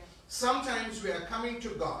 Yeah. Sometimes we are coming to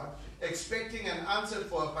God expecting an answer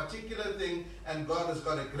for a particular thing, and God has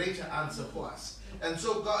got a greater answer for us. And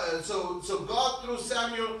so God through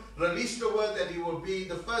Samuel released the word that he will be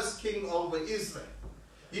the first king over Israel.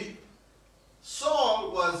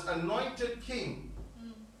 Saul was anointed king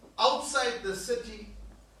outside the city,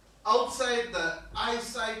 outside the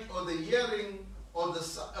eyesight or the hearing or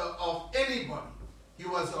of anybody. He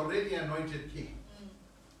was already anointed king.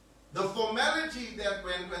 The formality that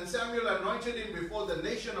when Samuel anointed him before the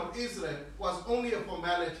nation of Israel was only a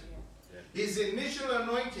formality. His initial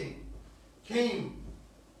anointing came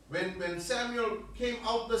when Samuel came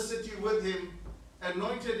out the city with him,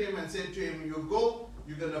 anointed him and said to him, you go,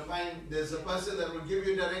 you're going to find, there's a person that will give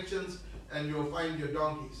you directions and you'll find your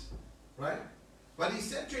donkeys. Right? But he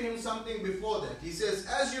said to him something before that. He says,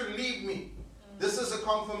 as you leave me, this is a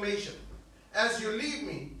confirmation. As you leave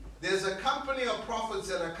me, there's a company of prophets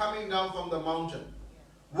that are coming down from the mountain,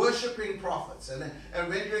 worshiping prophets. And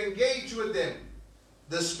when you engage with them,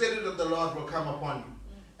 the Spirit of the Lord will come upon you.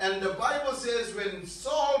 And the Bible says when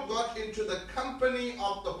Saul got into the company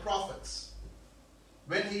of the prophets,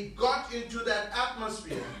 when he got into that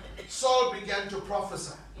atmosphere, Saul began to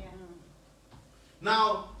prophesy. Yeah.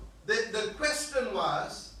 Now, the question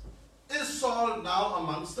was, is Saul now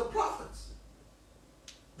amongst the prophets?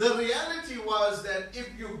 The reality was that if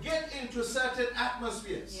you get into certain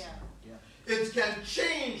atmospheres, it can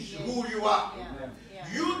change who you are.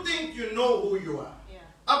 You think you know who you are.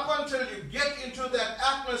 Up until you get into that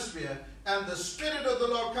atmosphere and the Spirit of the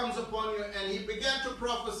Lord comes upon you and he began to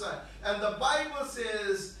prophesy. And the Bible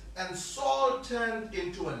says, and Saul turned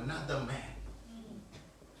into another man.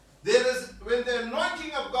 When the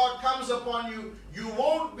anointing of God comes upon you, you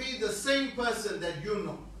won't be the same person that you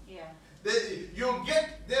know.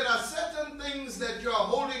 There are certain things that you are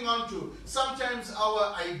holding on to. Sometimes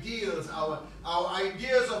our ideals, our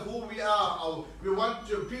ideas of who we are, we want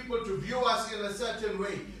people to view us in a certain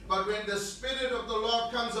way. But when the Spirit of the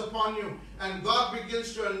Lord comes upon you and God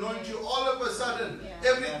begins to anoint you, all of a sudden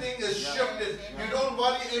everything is shifted. You don't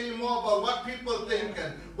worry anymore about what people think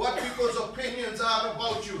and what people's opinions are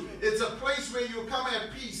about you. It's a place where you come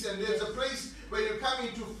at peace, and there's a place where you come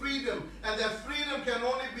into freedom, and that freedom can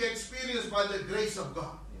only be experienced by the grace of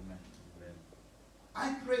God. Amen.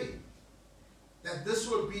 I pray that this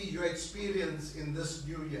will be your experience in this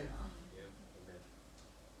new year.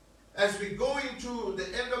 As we go into the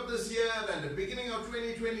end of this year and the beginning of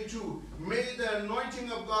 2022, may the anointing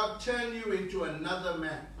of God turn you into another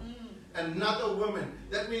man, another woman.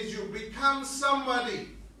 That means you become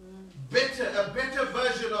somebody better, a better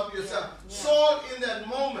version of yourself. Saul in that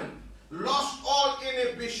moment lost all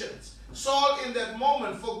inhibitions. Saul in that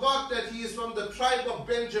moment forgot that he is from the tribe of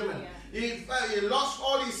Benjamin. He lost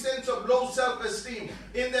all his sense of low self-esteem.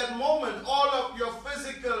 In that moment, all of your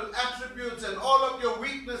physical attributes and all of your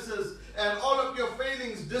weaknesses and all of your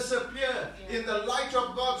failings disappear in the light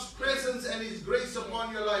of God's presence and His grace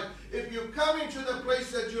upon your life. If you come into the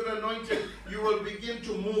place that you're anointed, you will begin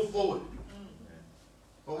to move forward.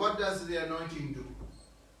 But what does the anointing do?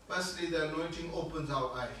 Firstly, the anointing opens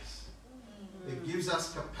our eyes. It gives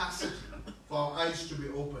us capacity for our eyes to be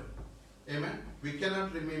open. Amen? We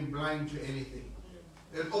cannot remain blind to anything.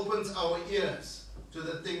 It opens our ears to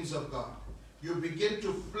the things of God. You begin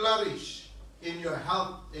to flourish in your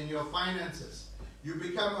health, in your finances. You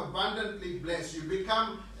become abundantly blessed. You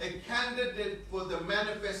become a candidate for the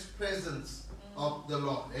manifest presence of the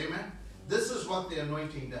Lord. Amen? This is what the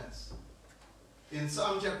anointing does. In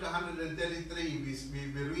Psalm chapter 133,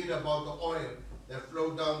 we read about the oil that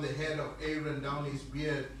flowed down the head of Aaron, down his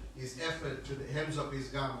beard, his effort to the hems of his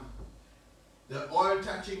garment. The oil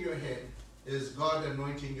touching your head is God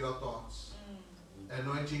anointing your thoughts,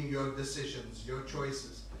 anointing your decisions, your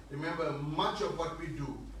choices. Remember, much of what we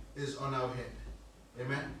do is on our head.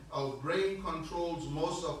 Amen? Our brain controls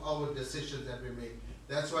most of our decisions that we make.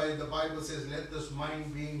 That's why the Bible says, let this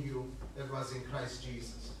mind be in you that was in Christ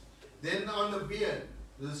Jesus. Then on the beard,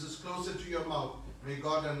 this is closer to your mouth. May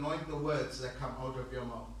God anoint the words that come out of your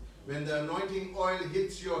mouth. When the anointing oil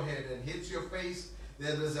hits your head and hits your face,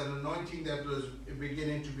 there is an anointing that was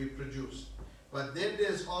beginning to be produced. But then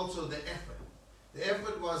there's also the ephod. The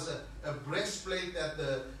ephod was a breastplate that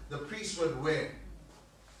the priest would wear.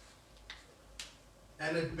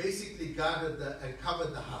 And it basically guarded and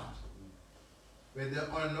covered the heart. When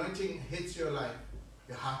the anointing hits your life,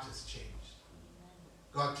 your heart is changed.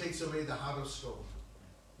 God takes away the heart of stone.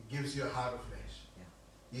 He gives you a heart of flesh.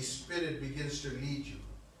 His Spirit begins to lead you.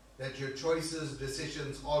 That your choices,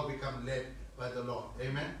 decisions all become led by the Lord.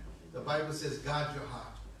 Amen? The Bible says, guard your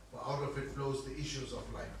heart, for out of it flows the issues of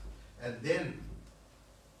life. And then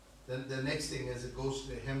the next thing is it goes to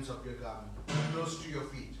the hems of your garment, close to your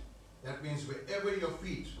feet. That means wherever your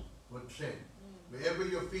feet would tread, wherever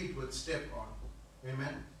your feet would step on,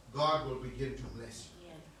 amen, God will begin to bless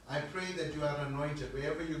you. I pray that you are anointed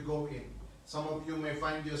wherever you go in. Some of you may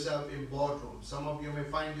find yourself in boardrooms. Some of you may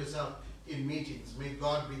find yourself in meetings. May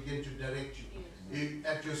God begin to direct you.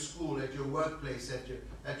 At your school, at your workplace,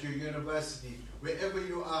 at your university, wherever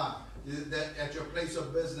you are, at your place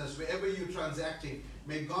of business, wherever you're transacting,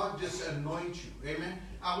 may God just anoint you. Amen?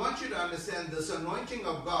 I want you to understand this anointing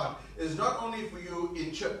of God is not only for you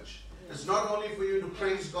in church. It's not only for you to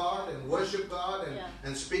praise God and worship God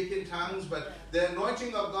and speak in tongues, but the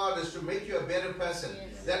anointing of God is to make you a better person.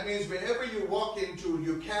 That means wherever you walk into,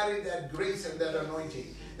 you carry that grace and that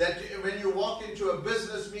anointing. That when you walk into a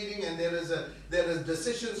business meeting and there is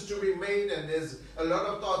decisions to be made and there's a lot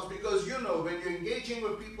of thoughts, because you know when you're engaging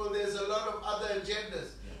with people, there's a lot of other agendas.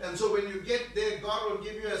 And so when you get there, God will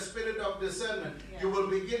give you a spirit of discernment. You will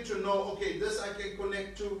begin to know, okay, this I can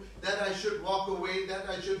connect to, that I should walk away, that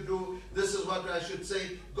I should do, this is what I should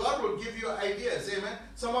say. God will give you ideas, amen?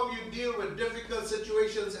 Some of you deal with difficult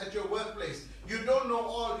situations at your workplace. You don't know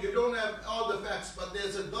all, you don't have all the facts, but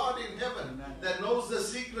there's a God in heaven that knows the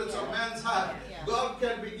secrets of man's heart. God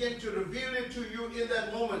can begin to reveal it to you in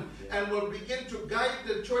that moment and will begin to guide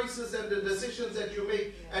the choices and the decisions that you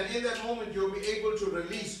make. And in that moment, you'll be able to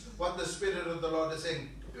release what the Spirit of the Lord is saying.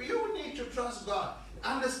 You need to trust God.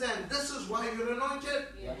 Understand, this is why you're anointed.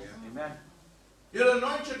 Amen. You're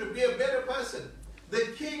anointed to be a better person.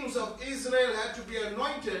 The kings of Israel had to be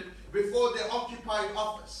anointed before they occupied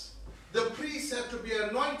office. The priests had to be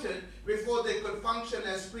anointed before they could function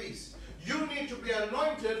as priests. You need to be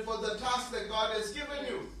anointed for the task that God has given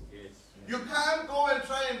you. You can't go and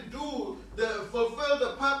try and fulfill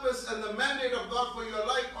the purpose and the mandate of God for your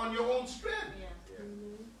life on your own strength.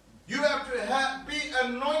 You have to be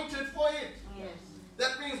anointed for it.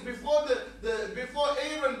 That means before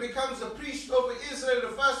Aaron becomes a priest over Israel,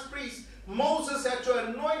 the first priest, Moses had to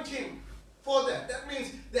anoint him for that. That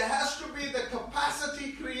means there has to be the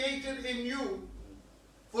capacity created in you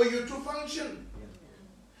for you to function.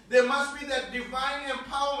 There must be that divine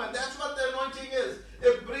empowerment. That's what the anointing is.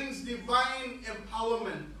 It brings divine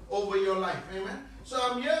empowerment over your life. Amen? So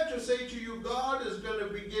I'm here to say to you, God is going to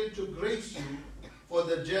begin to grace you for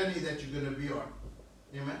the journey that you're going to be on.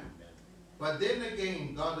 Amen? But then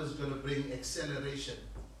again, God is going to bring acceleration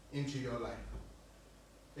into your life.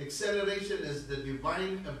 Acceleration is the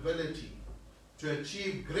divine ability to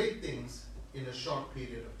achieve great things in a short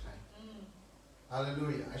period of time.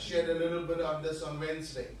 Hallelujah. I shared a little bit on this on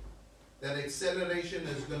Wednesday. That acceleration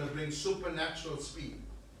is going to bring supernatural speed.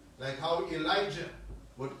 Like how Elijah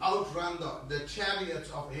would outrun the chariots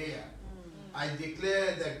of Ahab. I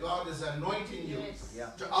declare that God is anointing you Yes. Yeah.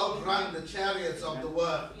 to outrun the chariots of the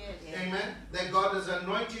world. Yes. Amen. That God is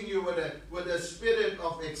anointing you with a spirit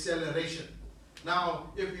of acceleration.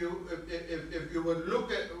 Now, if you would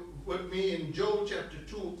look at with me in Job chapter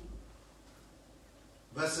 2,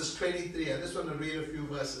 verses 23. I just want to read a few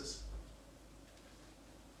verses.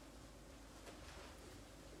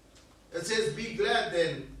 It says, "Be glad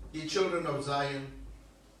then, ye children of Zion.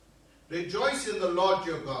 Rejoice in the Lord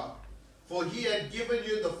your God. For he had given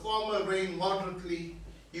you the former rain moderately.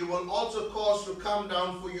 He will also cause to come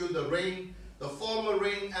down for you the rain, the former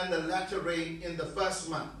rain and the latter rain in the first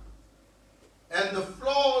month. And the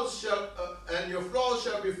floors shall, your floors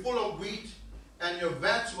shall be full of wheat, and your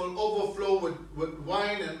vats will overflow with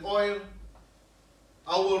wine and oil.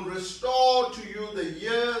 I will restore to you the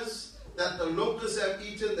years that the locusts have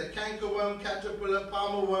eaten, the cankerworm, caterpillar,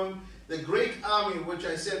 palmer worm, the great army which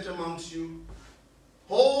I sent amongst you.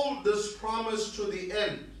 Hold this promise to the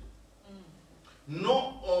end.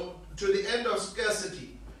 To the end of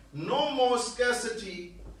scarcity. No more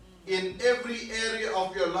scarcity in every area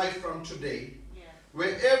of your life from today. Yeah.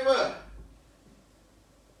 Wherever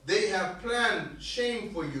they have planned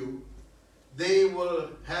shame for you, they will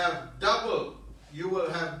have double. You will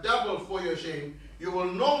have double for your shame. You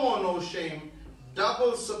will no more know shame.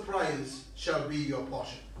 Double surprise shall be your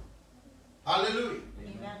portion. Hallelujah.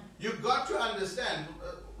 Amen. You've got to understand,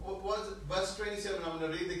 what was it? Verse 27, I'm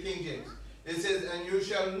going to read the King James. It says, "And you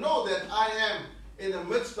shall know that I am in the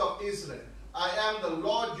midst of Israel. I am the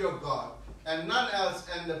Lord your God, and none else,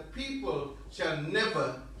 and the people shall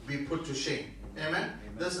never be put to shame." Amen?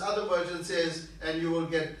 This other version says, "And you will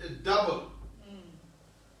get double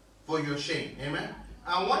for your shame." Amen?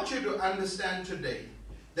 I want you to understand today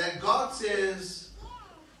that God says,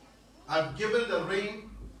 "I've given the rain,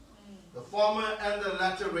 the former and the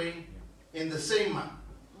latter rain in the same month."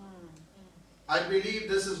 I believe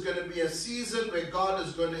this is going to be a season where God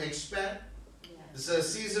is going to expand. It's a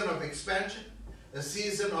season of expansion, a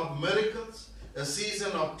season of miracles, a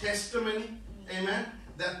season of testimony. Amen.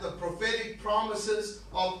 That the prophetic promises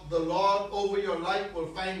of the Lord over your life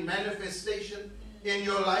will find manifestation in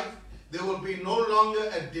your life. There will be no longer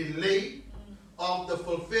a delay of the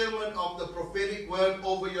fulfillment of the prophetic word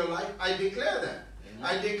over your life. I declare that.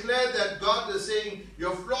 I declare that God is saying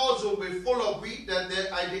your floors will be full of wheat.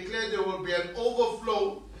 I declare there will be an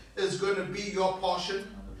overflow is going to be your portion.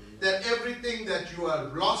 That everything that you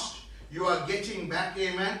have lost, you are getting back.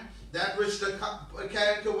 Amen. That which the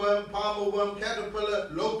cankerworm, palmer worm, caterpillar,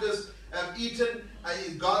 locust have eaten,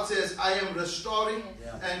 God says, I am restoring.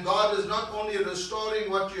 Yeah. And God is not only restoring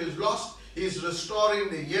what you have lost, He's restoring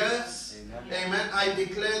the years. Amen. Amen. I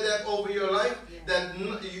declare that over your life, that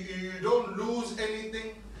you don't lose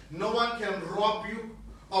anything. No one can rob you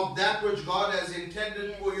of that which God has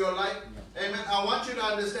intended for your life. Amen. I want you to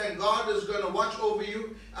understand God is going to watch over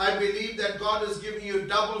you. I believe that God is giving you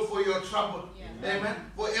double for your trouble.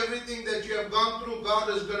 Amen. For everything that you have gone through, God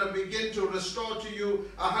is going to begin to restore to you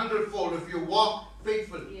 100-fold if you walk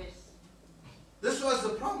faithfully. Yes. This was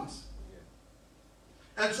the promise.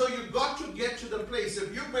 And so you've got to get to the place.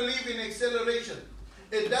 If you believe in acceleration,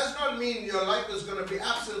 it does not mean your life is going to be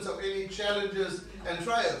absence of any challenges and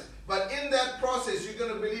trials. But in that process, you're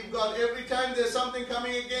going to believe God. Every time there's something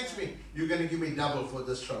coming against me, you're going to give me double for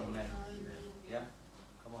this trouble. Amen. Yeah.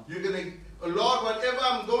 Come on. You're going to, Lord, whatever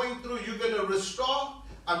I'm going through, you're going to restore.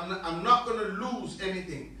 I'm not going to lose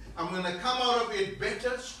anything. I'm going to come out of it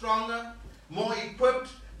better, stronger, more equipped,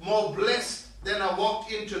 more blessed than I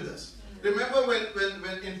walked into this. Remember when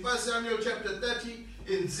in 1 Samuel chapter 30,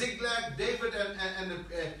 in Ziklag, David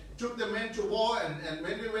took the men to war, and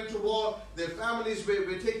when they went to war, their families were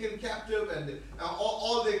taken captive, and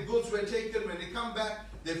all their goods were taken. When they come back,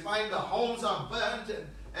 they find the homes are burnt,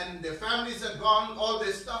 and their families are gone, all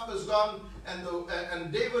their stuff is gone,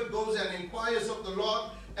 and David goes and inquires of the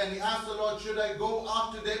Lord, and he asks the Lord, should I go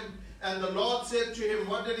after them? And the Lord said to him,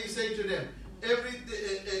 what did he say to them?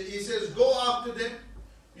 He says, go after them,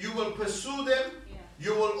 you will pursue them,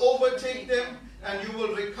 you will overtake them, and you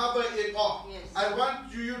will recover it all. Yes. I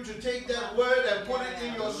want you to take that word and put it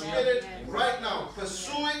in your spirit right now.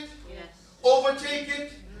 Pursue it, overtake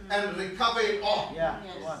it, and recover it all. Yeah.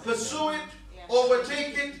 Come on. Pursue it,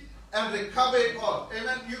 overtake it, and recover it all.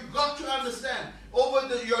 Amen. You've got to understand, over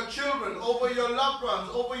your children, over your loved ones,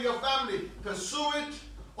 over your family, pursue it,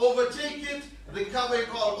 overtake it, recover it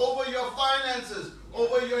all. Over your finances,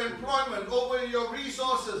 over your employment, over your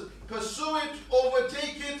resources, pursue it,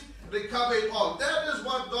 overtake it, recover it all. That is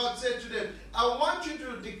what God said to them. I want you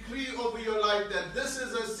to decree over your life that this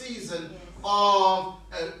is a season of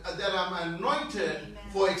that I'm anointed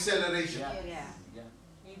for acceleration. Yeah.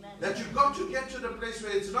 That you've got to get to the place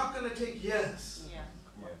where it's not going to take years.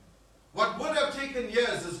 What would have taken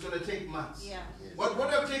years is going to take months. What would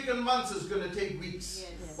have taken months is going to take weeks.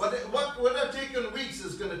 What would have taken weeks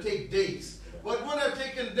is going to take days. What would have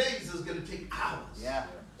taken days is going to take hours. Yeah.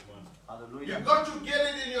 Hallelujah. You've got to get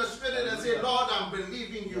it in your spirit and say, Lord, I'm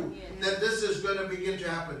believing you that this is going to begin to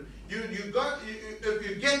happen. If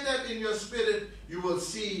you get that in your spirit, you will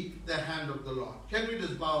see the hand of the Lord. Can we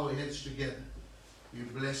just bow our heads together? We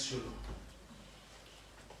bless you, Lord.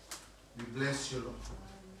 We bless you, Lord.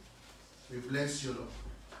 We bless you, Lord.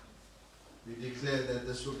 We declare that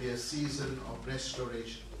this will be a season of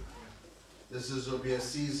restoration. Will be a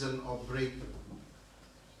season of breakthrough.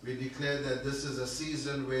 We declare that this is a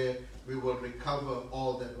season where we will recover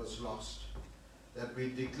all that was lost. That we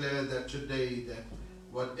declare that today that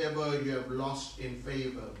whatever you have lost in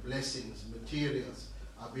favor, blessings, materials,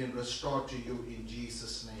 are being restored to you in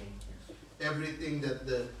Jesus' name. Everything that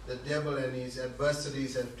the devil and his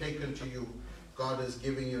adversaries have taken to you, God is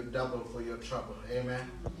giving you double for your trouble.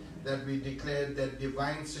 Amen. That we declare that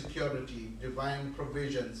divine security, divine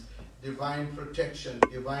provisions, divine protection,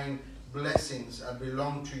 divine blessings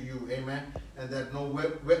belong to you. Amen. And that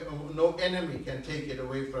no enemy can take it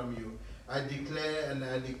away from you. I declare and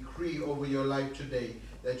I decree over your life today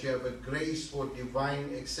that you have a grace for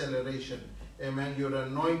divine acceleration. Amen. You're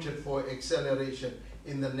anointed for acceleration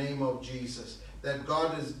in the name of Jesus. That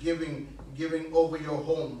God is giving over your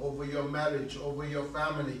home, over your marriage, over your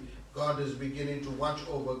family. God is beginning to watch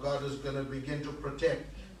over. God is going to begin to protect.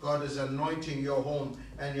 God is anointing your home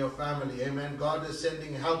and your family. Amen. God is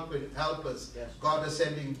sending helpers. Yes. God is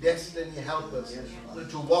sending destiny helpers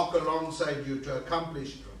to walk alongside you to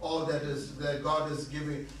accomplish all that God is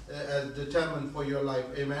giving, determined for your life.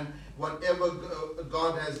 Amen. Whatever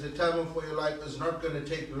God has determined for your life is not going to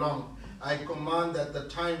take long. I command that the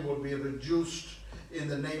time will be reduced in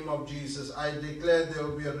the name of Jesus. I declare there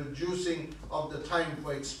will be a reducing of the time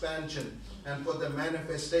for expansion and for the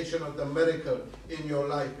manifestation of the miracle in your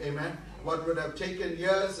life. Amen. What would have taken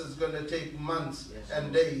years is going to take months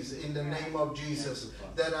and days in the name of Jesus.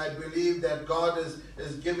 That I believe that God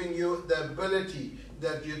is giving you the ability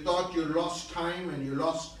that you thought you lost time and you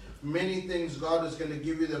lost many things. God is going to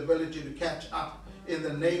give you the ability to catch up in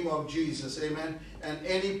the name of Jesus. Amen. And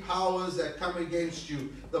any powers that come against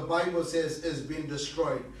you, the Bible says, is being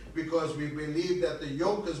destroyed, because we believe that the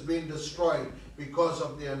yoke is being destroyed because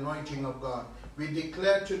of the anointing of God. We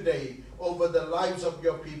declare today over the lives of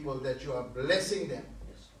your people that you are blessing them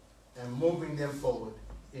and moving them forward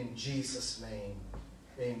in Jesus' name.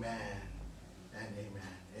 Amen and amen.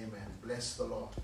 Amen. Bless the Lord.